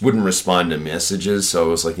me and just wouldn't respond to messages. So I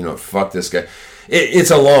was like, fuck this guy.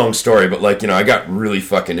 It's a long story, but like, I got really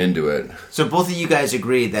fucking into it. So both of you guys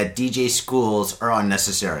agree that DJ schools are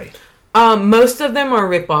unnecessary? Most of them are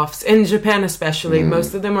rip-offs. In Japan especially,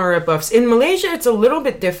 most of them are rip-offs. In Malaysia, it's a little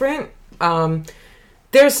bit different.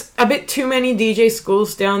 There's a bit too many DJ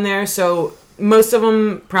schools down there, so most of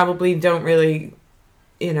them probably don't really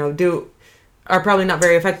are probably not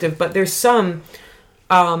very effective. But there's some,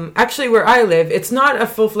 actually where I live, it's not a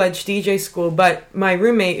full-fledged DJ school, but my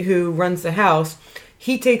roommate who runs the house,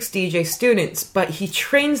 he takes DJ students, but he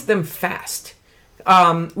trains them fast.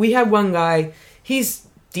 We have one guy, he's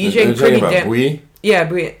DJing pretty damn... Yeah,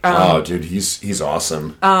 dude, he's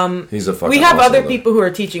awesome. He's a fucking. We have other people who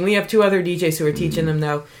are teaching. We have 2 other DJs who are teaching them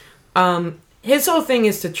though. His whole thing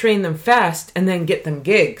is to train them fast and then get them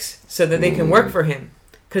gigs so that they can work for him.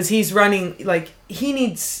 Because he's running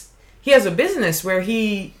he has a business where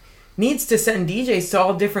he needs to send DJs to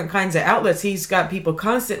all different kinds of outlets. He's got people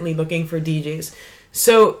constantly looking for DJs.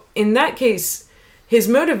 So in that case, his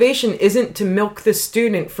motivation isn't to milk the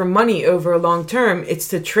student for money over a long term. It's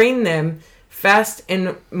to train them fast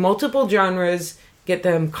in multiple genres, get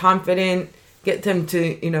them confident, get them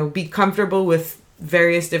to, be comfortable with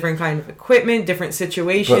various different kind of equipment, different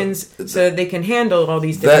situations, so that they can handle all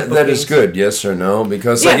these different that is good, yes or no?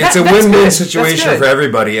 Because it's a win-win situation for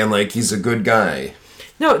everybody, and he's a good guy.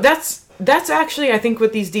 No, that's actually I think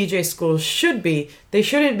what these DJ schools should be. They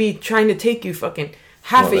shouldn't be trying to take you fucking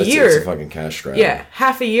half a year. It's a fucking cash grab. Yeah,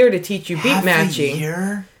 half a year to teach you beat matching. Half a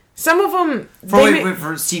year? Some of them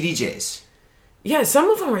for CDJs. Yeah, some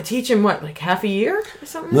of them are teaching half a year or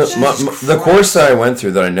something like that? The course that I went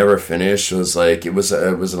through that I never finished was it was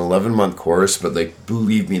an 11-month course, but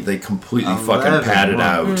believe me, they completely fucking padded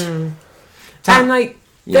out. And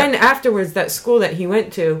then afterwards, that school that he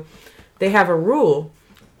went to, they have a rule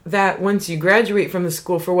that once you graduate from the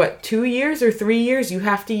school for 2 years or 3 years, you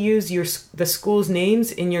have to use the school's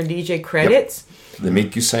names in your DJ credits. Yep. They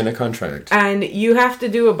make you sign a contract. And you have to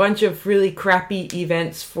do a bunch of really crappy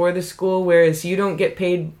events for the school, whereas you don't get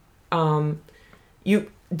paid.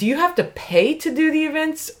 Do you have to pay to do the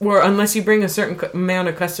events? Or unless you bring a certain amount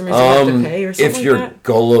of customers, you have to pay or something if you're like that?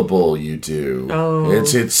 gullible, you do. Oh.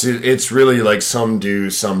 It's really some do,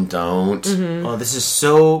 some don't. Mm-hmm. Oh, this is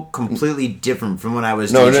so completely different from when I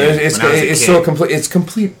was DJing. It's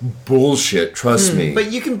complete bullshit, trust me.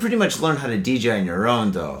 But you can pretty much learn how to DJ on your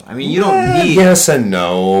own, though. I mean, you don't need... Yes and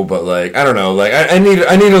no, but I don't know. I need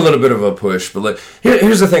a little bit of a push, but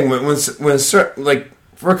here's the thing.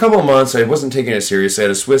 For a couple of months, I wasn't taking it serious. I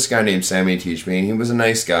had a Swiss guy named Sammy teach me, and he was a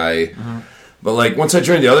nice guy. Mm-hmm. But, once I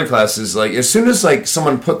joined the other classes, as soon as,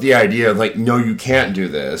 someone put the idea of, no, you can't do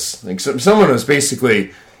this, someone was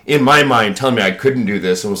basically, in my mind, telling me I couldn't do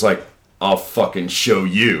this, and was like, I'll fucking show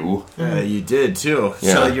you. You did, too.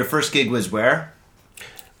 Yeah. So, your first gig was where?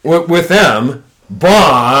 With them,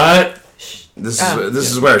 but... This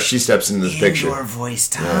is where she steps into this picture. Your voice,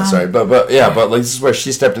 Tom. Yeah, sorry, but this is where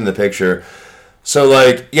she stepped in the picture. So,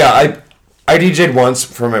 I DJ'd once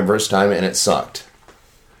for my first time, and it sucked.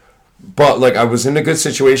 But, I was in a good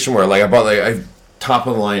situation where, I bought,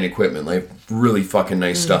 top-of-the-line equipment, really fucking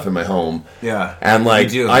nice stuff in my home. Yeah. And,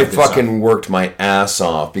 I fucking worked my ass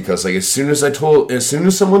off, because, as soon as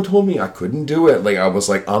someone told me I couldn't do it, I was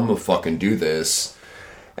like, I'm gonna fucking do this.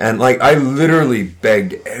 And, I literally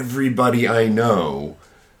begged everybody I know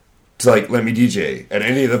to, let me DJ at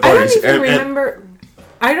any of the parties.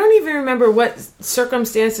 I don't even remember what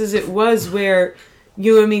circumstances it was where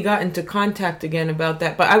you and me got into contact again about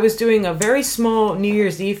that. But I was doing a very small New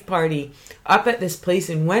Year's Eve party up at this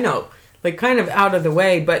place in Ueno, kind of out of the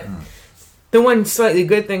way. But the one slightly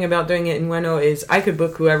good thing about doing it in Ueno is I could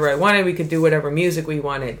book whoever I wanted. We could do whatever music we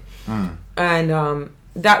wanted. And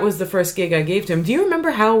that was the first gig I gave to him. Do you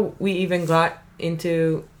remember how we even got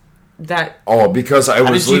into that? Oh, because I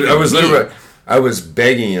was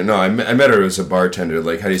begging you. No, I met her as a bartender.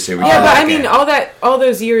 How do you say? I mean, all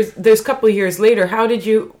those years, those couple of years later, how did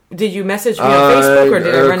you message me on Facebook, or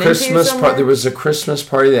did I run into you somewhere? There was a Christmas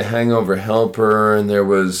party, the Hangover Helper, and there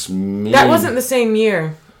was me. That wasn't the same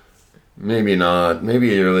year. Maybe not.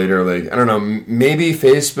 Maybe a year later. I don't know. Maybe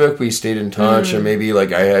Facebook. We stayed in touch, or maybe I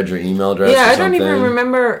had your email address. Yeah, or I something. don't even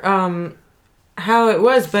remember how it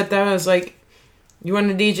was, but that was you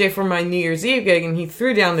wanted to DJ for my New Year's Eve gig, and he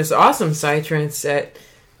threw down this awesome psytrance set.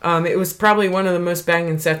 It was probably one of the most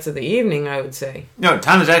banging sets of the evening, I would say. No,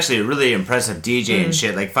 Tom is actually a really impressive DJ and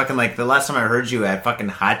shit. The last time I heard you at fucking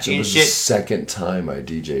Hachi and shit. It was the second time I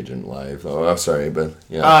DJ'd in live. Oh, I'm sorry, but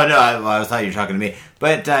yeah. Oh, no, I thought you were talking to me.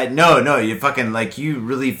 But, no, you fucking, you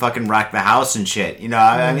really fucking rock the house and shit.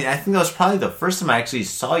 I mean, I think that was probably the first time I actually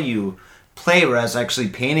saw you play where I was actually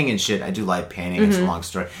painting and shit. I do light painting. It's a long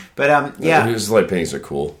story. But, yeah. His light paintings are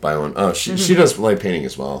cool. Buy one. Oh, she does light painting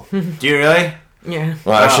as well. Do you really? Yeah.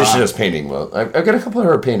 Well, actually, she does painting well. I've got a couple of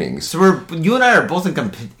her paintings. So you and I are both in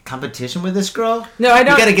competition with this girl? No, I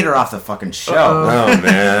don't. You gotta get her off the fucking show. Oh,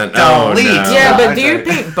 man. Delete. No. Yeah, but do you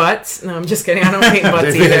paint butts? No, I'm just kidding. I don't paint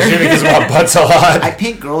butts either. Jimmy gets about butts a lot. I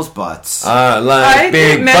paint girls' butts. Like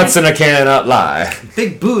big butts and I cannot lie.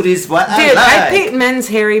 Big booties, what I Dude, like. I paint men's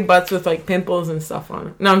hairy butts with like pimples and stuff on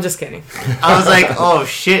it. No, I'm just kidding. I was like, oh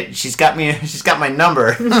shit, she's got my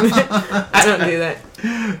number. I don't do that.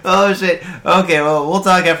 Oh shit. Okay, well, we'll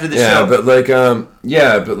talk after the show.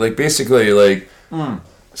 Yeah, but basically,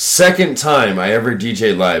 second time I ever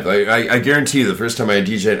DJ'd live. I guarantee you, the first time I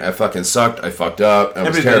DJ'd, I fucking sucked. I fucked up. I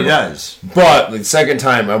was Everybody terrible. does. But the second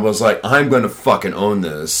time, I was like, I'm going to fucking own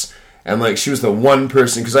this. And she was the one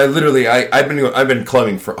person, because I've been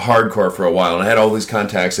clubbing for hardcore for a while, and I had all these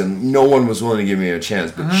contacts, and no one was willing to give me a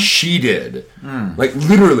chance, but she did.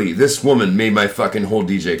 Literally, this woman made my fucking whole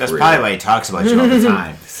DJ career. That's probably why he talks about you all the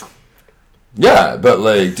time. Yeah, but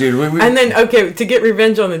dude, we And then to get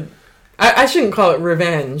revenge on the, I shouldn't call it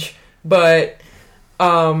revenge, but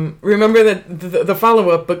remember the follow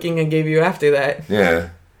up booking I gave you after that. Yeah.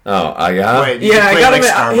 Oh, I got. Wait, I got him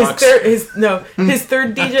at Starbucks? his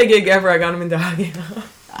third DJ gig ever. I got him into Agea.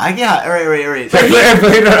 Right.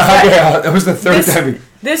 That was the third time.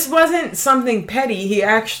 This wasn't something petty. He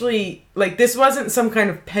actually, this wasn't some kind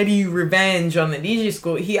of petty revenge on the DJ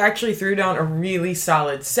school. He actually threw down a really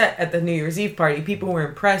solid set at the New Year's Eve party. People were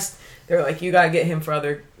impressed. They were like, you gotta get him for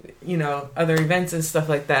other events and stuff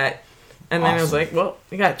like that. And then I was like, well,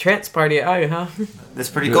 we got a trance party at Agea, huh? That's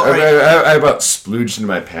pretty cool. I about splooged into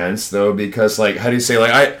my pants, though, because, how do you say,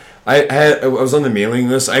 I was on the mailing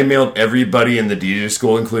list. I mailed everybody in the DJ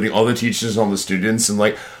school, including all the teachers and all the students, and,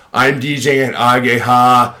 I'm DJing at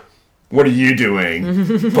Agea. What are you doing?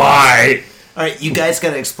 Bye. All right, you guys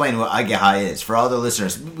got to explain what Agea is. For all the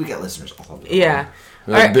listeners, we got listeners all over the world. Yeah.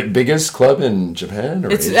 The biggest club in Japan?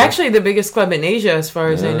 Or it's Asia? actually the biggest club in Asia, as far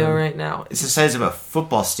as I know right now. It's the size of a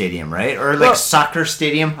football stadium, right? Or soccer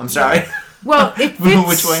stadium? I'm sorry. Well, it fits,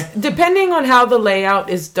 Which way? Depending on how the layout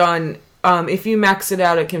is done, if you max it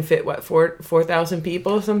out, it can fit, 4,000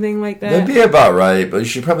 people, something like that? That'd be about right, but you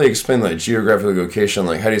should probably explain, geographic location,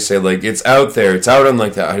 how do you say, it's out there, it's out on,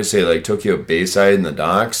 how do you say, Tokyo Bayside in the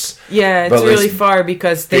docks? Yeah, it's really far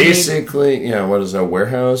because they basically, what is a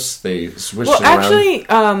warehouse? They switched it around. Well,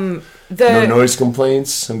 actually, no noise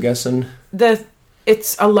complaints, I'm guessing?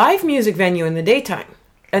 It's a live music venue in the daytime.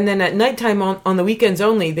 And then at nighttime, on the weekends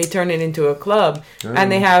only, they turn it into a club. Oh.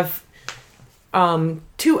 And they have 2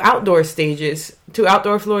 outdoor stages, 2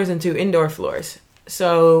 outdoor floors and 2 indoor floors.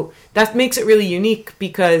 So that makes it really unique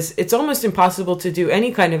because it's almost impossible to do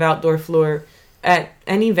any kind of outdoor floor at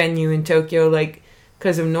any venue in Tokyo,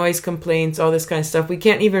 because of noise complaints, all this kind of stuff. We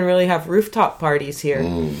can't even really have rooftop parties here.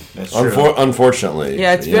 That's true. Unfortunately.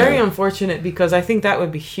 Yeah, it's very unfortunate because I think that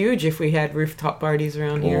would be huge if we had rooftop parties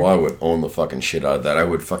around here. Well, I would own the fucking shit out of that. I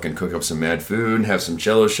would fucking cook up some mad food and have some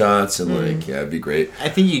cello shots and it'd be great. I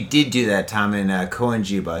think you did do that, Tom, in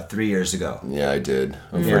Koenji about 3 years ago. Yeah, I did.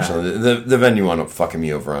 Unfortunately, the venue wound up fucking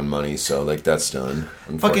me over on money, so that's done.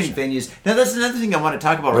 Fucking venues. Now that's another thing I want to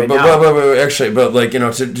talk about now.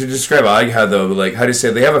 To describe Agea though, how do you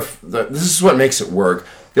say, they have this is what makes it work.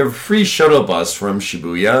 They have a free shuttle bus from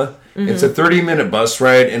Shibuya. Mm-hmm. It's a 30-minute bus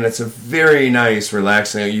ride, and it's a very nice,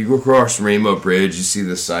 relaxing. You go across Rainbow Bridge, you see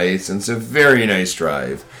the sights, and it's a very nice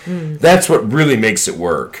drive. That's what really makes it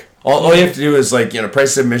work. All you have to do is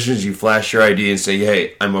price admissions. You flash your ID and say,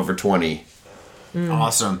 "Hey, I'm over 20."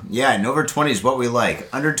 Awesome. Yeah, and over 20 is what we like.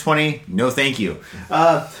 Under 20, no thank you.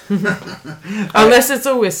 Unless it's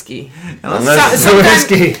a whiskey. Unless it's a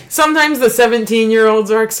whiskey. Sometimes the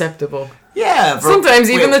 17-year-olds are acceptable. Yeah. Sometimes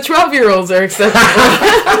even the 12-year-olds are acceptable.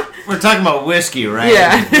 We're talking about whiskey, right?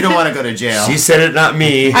 Yeah. We don't want to go to jail. She said it, not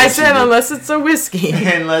me. I said unless it's a whiskey.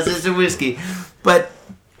 Unless it's a whiskey. But...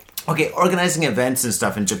 okay, organizing events and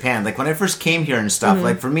stuff in Japan. When I first came here and stuff,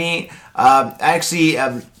 for me,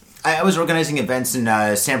 I was organizing events in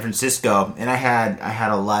San Francisco, and I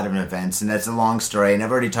had a lot of events, and that's a long story, and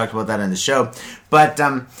I've already talked about that on the show. But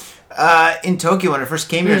in Tokyo, when I first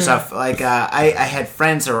came here and stuff, I had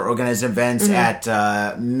friends that were organizing events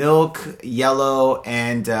at Milk, Yellow,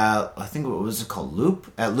 and I think what was it called,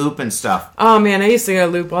 Loop? At Loop and stuff. Oh man, I used to go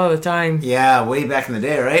to Loop all the time. Yeah, way back in the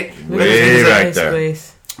day, right? Way back there.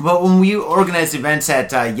 Place. But when we organized events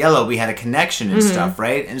at Yellow, we had a connection and stuff,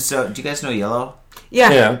 right? And so, do you guys know Yellow?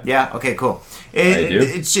 Yeah. Yeah. Okay. Cool. I do.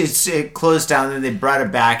 It closed down, and then they brought it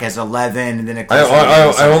back as 11, and then it closed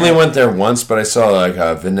down. I only went there once, but I saw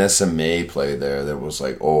Vanessa May play there. That was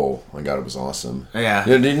oh my god, it was awesome. Yeah.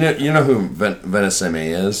 You know who Vanessa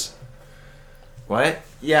May is? What?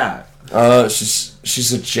 Yeah.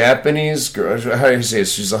 She's a Japanese girl. How do you say it?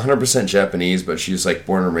 She's 100% Japanese, but she's like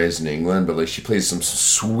born and raised in England. But like she plays some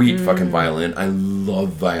sweet fucking violin. I love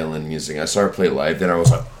violin music. I saw her play live. Then I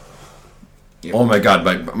was like, oh my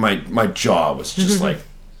god, my jaw was just like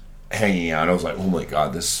hanging out. I was like, oh my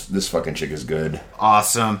god, this fucking chick is good.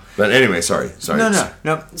 Awesome. But anyway, sorry.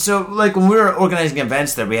 No. So like when we were organizing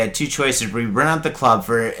events there, we had two choices. We rent out the club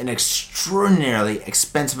for an extraordinarily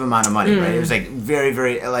expensive amount of money, right? It was like very,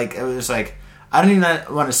 very, like, it was like, I don't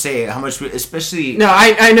even want to say how much, especially... No,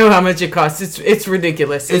 I know how much it costs. It's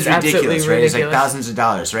ridiculous. It's absolutely ridiculous, right? ridiculous. It's like thousands of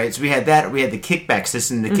dollars, right? So we had that. We had the kickback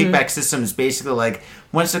system. The kickback system is basically like,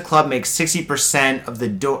 once the club makes 60% of the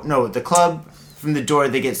door... No, the club... From the door,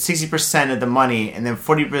 they get 60% of the money, and then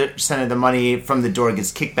 40% of the money from the door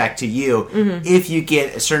gets kicked back to you if you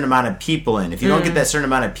get a certain amount of people in. If you don't get that certain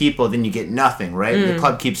amount of people, then you get nothing, right? The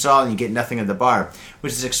club keeps all, and you get nothing at the bar,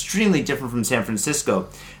 which is extremely different from San Francisco.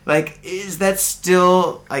 Like, is that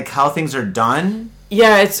still, like, how things are done?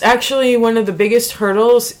 Yeah, it's actually one of the biggest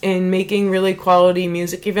hurdles in making really quality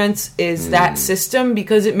music events is that system,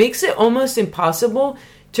 because it makes it almost impossible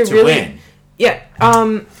to really win. Yeah,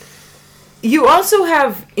 you also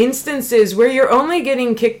have instances where you're only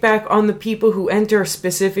getting kickback on the people who enter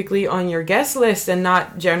specifically on your guest list and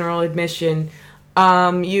not general admission.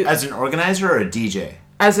 As an organizer or a DJ?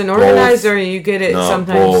 As an organizer, you get it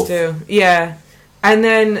sometimes too. Yeah. And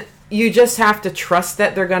then you just have to trust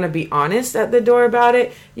that they're going to be honest at the door about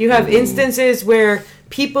it. You have instances where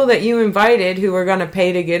people that you invited who are going to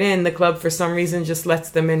pay to get in, the club for some reason just lets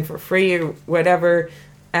them in for free or whatever.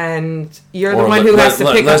 And you're the one who has to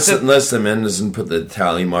pick up the... Lets them in, doesn't put the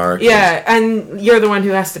tally mark. Yeah, and you're the one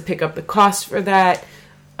who has to pick up the cost for that.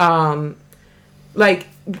 Like,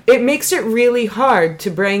 it makes it really hard to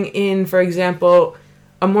bring in, for example,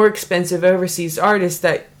 a more expensive overseas artist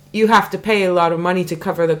that you have to pay a lot of money to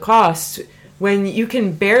cover the costs when you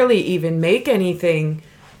can barely even make anything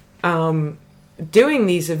doing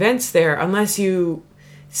these events there unless you...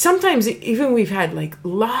 Sometimes even we've had like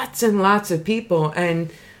lots and lots of people and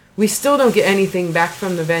we still don't get anything back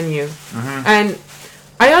from the venue. And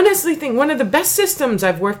I honestly think one of the best systems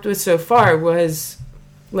I've worked with so far was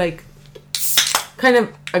like kind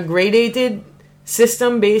of a gradated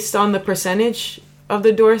system based on the percentage of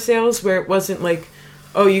the door sales, where it wasn't like,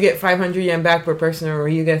 oh, you get 500 yen back per person or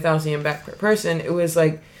you get 1,000 yen back per person. It was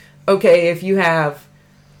like, okay, if you have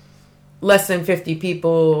less than 50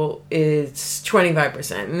 people, it's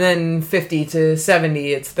 25%. And then 50 to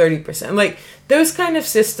 70, it's 30%. Like, those kind of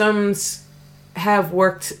systems have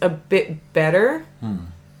worked a bit better.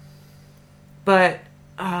 But,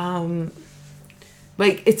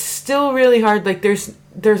 like, it's still really hard. Like, there's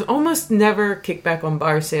almost never kickback on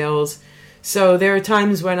bar sales. So there are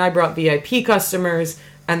times when I brought VIP customers,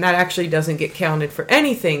 and that actually doesn't get counted for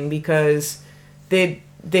anything because they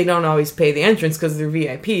don't always pay the entrance because they're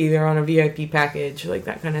VIP. They're on a VIP package, like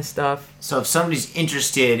that kind of stuff. So if somebody's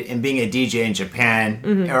interested in being a DJ in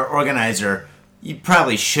Japan or organizer, you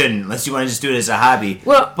probably shouldn't unless you want to just do it as a hobby.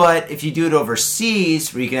 Well, but if you do it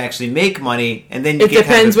overseas where you can actually make money, and then you it get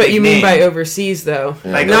depends kind of what you mean by overseas, though.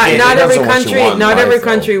 Yeah. Like okay, not every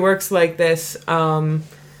country works like this. I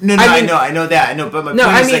know that. But my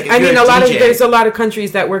point is, like, there's a lot of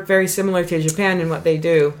countries that work very similar to Japan in what they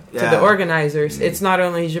do to the organizers. It's not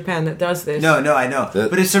only Japan that does this. No, I know.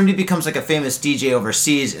 But if somebody becomes like a famous DJ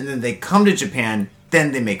overseas and then they come to Japan,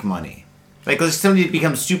 then they make money. Like, if somebody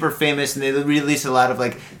becomes super famous and they release a lot of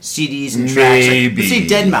like CDs and tracks. Like, let's say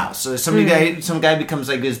Deadmau5. So some guy becomes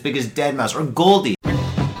like as big as Deadmau5 or Goldie.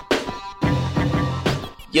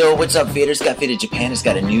 Yo, what's up, faders? Got Faded Japan has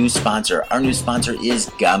got a new sponsor. Our new sponsor is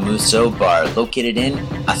Gamuso Bar, located in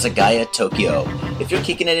Asagaya, Tokyo. If you're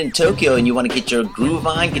kicking it in Tokyo and you want to get your groove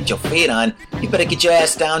on, get your fade on, you better get your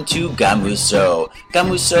ass down to Gamuso.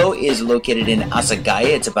 Gamuso is located in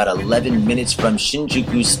Asagaya. It's about 11 minutes from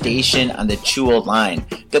Shinjuku Station on the Chuo line.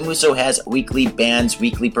 Gamuso has weekly bands,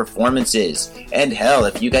 weekly performances. And hell,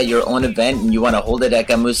 if you got your own event and you want to hold it at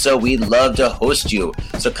Gamuso, we'd love to host you.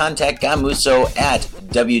 So contact Gamuso at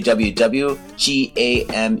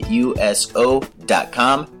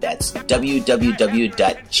www.gamuso.com. That's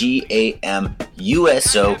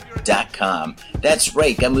www.gamuso.com. That's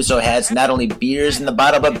right, Gamuso has not only beers in the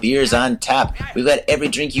bottle, but beers on tap. We've got every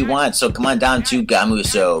drink you want, so come on down to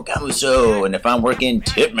Gamuso. Gamuso, and if I'm working,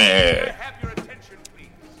 tip me.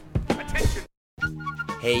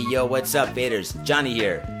 Hey, yo, what's up, faders? Johnny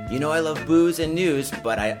here. You know I love booze and news,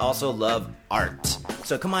 but I also love art.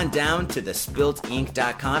 So come on down to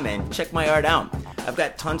thespiltink.com and check my art out. I've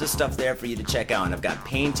got tons of stuff there for you to check out. And I've got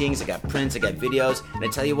paintings, I got prints, I got videos. And I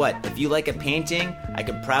tell you what, if you like a painting, I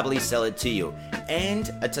could probably sell it to you.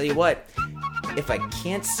 And I tell you what, if I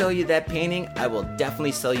can't sell you that painting, I will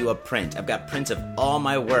definitely sell you a print. I've got prints of all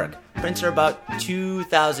my work. Prints are about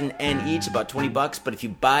 2,000 N each, about $20, but if you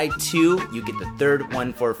buy 2, you get the 3rd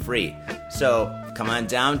one for free. So come on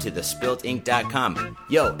down to thespiltink.com.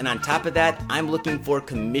 Yo, and on top of that, I'm looking for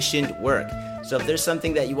commissioned work. So if there's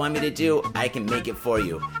something that you want me to do, I can make it for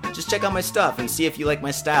you. Just check out my stuff and see if you like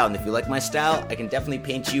my style. And if you like my style, I can definitely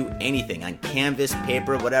paint you anything on canvas,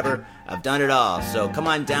 paper, whatever. I've done it all. So come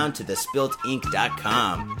on down to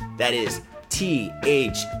thespiltink.com. That is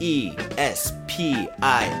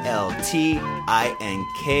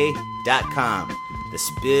THESPILTINK.com.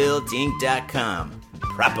 Thespiltink.com.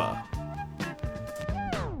 Proper.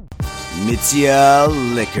 Mitsuya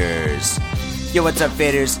Liquors. Yo, what's up,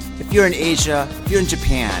 faders? If you're in Asia, if you're in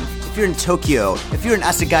Japan, if you're in Tokyo, if you're in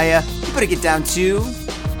Asagaya, you better get down to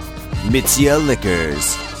Mitsuya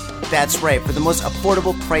Liquors. That's right, for the most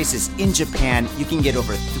affordable prices in Japan, you can get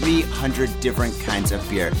over 300 different kinds of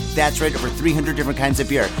beer. That's right, over 300 different kinds of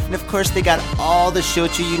beer. And of course, they got all the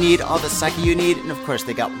shochu you need, all the sake you need, and of course,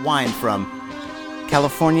 they got wine from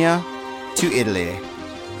California to Italy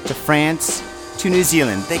to France to New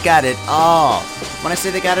Zealand. They got it all. When I say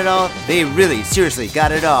they got it all, they really, seriously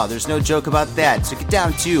got it all. There's no joke about that. So get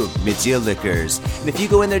down to Mitsuya Liquors. And if you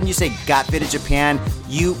go in there and you say, Got Faded Japan,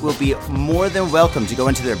 you will be more than welcome to go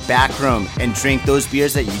into their back room and drink those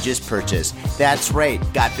beers that you just purchased. That's right,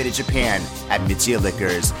 Got Faded Japan at Mitsuya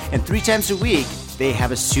Liquors. And 3 times a week, they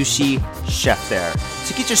have a sushi chef there.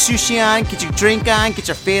 So get your sushi on, get your drink on, get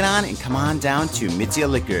your fade on, and come on down to Mitsuya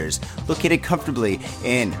Liquors, located comfortably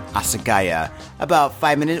in Asagaya, about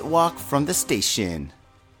 5-minute walk from the station.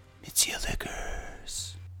 Mitsuya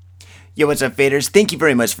Liquors. Yo, what's up, faders? Thank you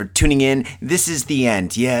very much for tuning in. This is the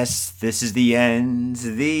end. Yes, this is the end.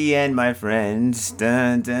 The end, my friends.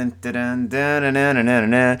 Dun, dun, dun, dun, dun, dun, dun,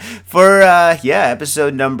 dun, dun. For,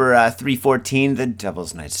 episode number 314, the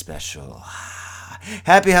Devil's Night Special.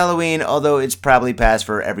 Happy Halloween, although it's probably past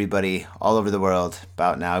for everybody all over the world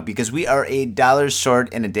about now because we are $1 short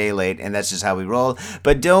and a day late, and that's just how we roll.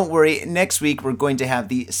 But don't worry, next week we're going to have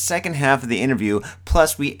the second half of the interview,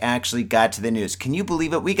 plus we actually got to the news. Can you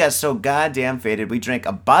believe it? We got so goddamn faded. We drank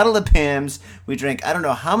a bottle of Pimm's, we drank I don't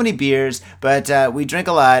know how many beers, but we drank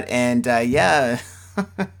a lot, and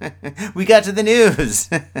we got to the news.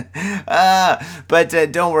 But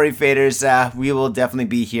don't worry, faders. We will definitely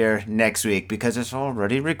be here next week because it's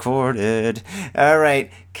already recorded. All right.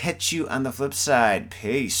 Catch you on the flip side.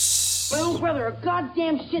 Peace. My little brother, a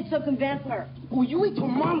goddamn shit-sucking vampire. Oh, you wait till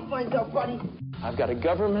Mom finds out, buddy. I've got a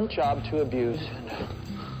government job to abuse and a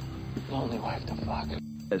lonely wife to fuck.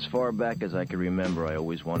 As far back as I can remember, I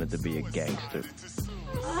always wanted to be a gangster.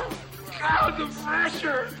 God, the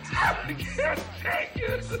pressure! I can't take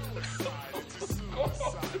it!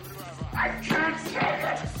 I can't take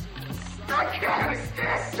it! I can't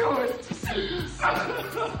stand to it!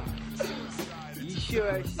 You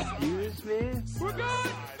sure I should do this, man? We're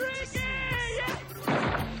going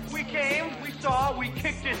freaking! We came, we saw, we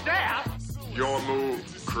kicked his ass! Your move,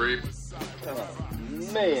 creep. Oh,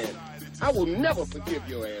 man. I will never forgive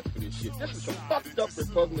your ass for this shit. This is some fucked up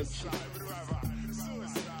repugnant shit.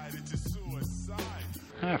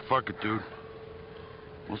 Ah, fuck it, dude.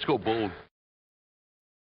 Let's go bold.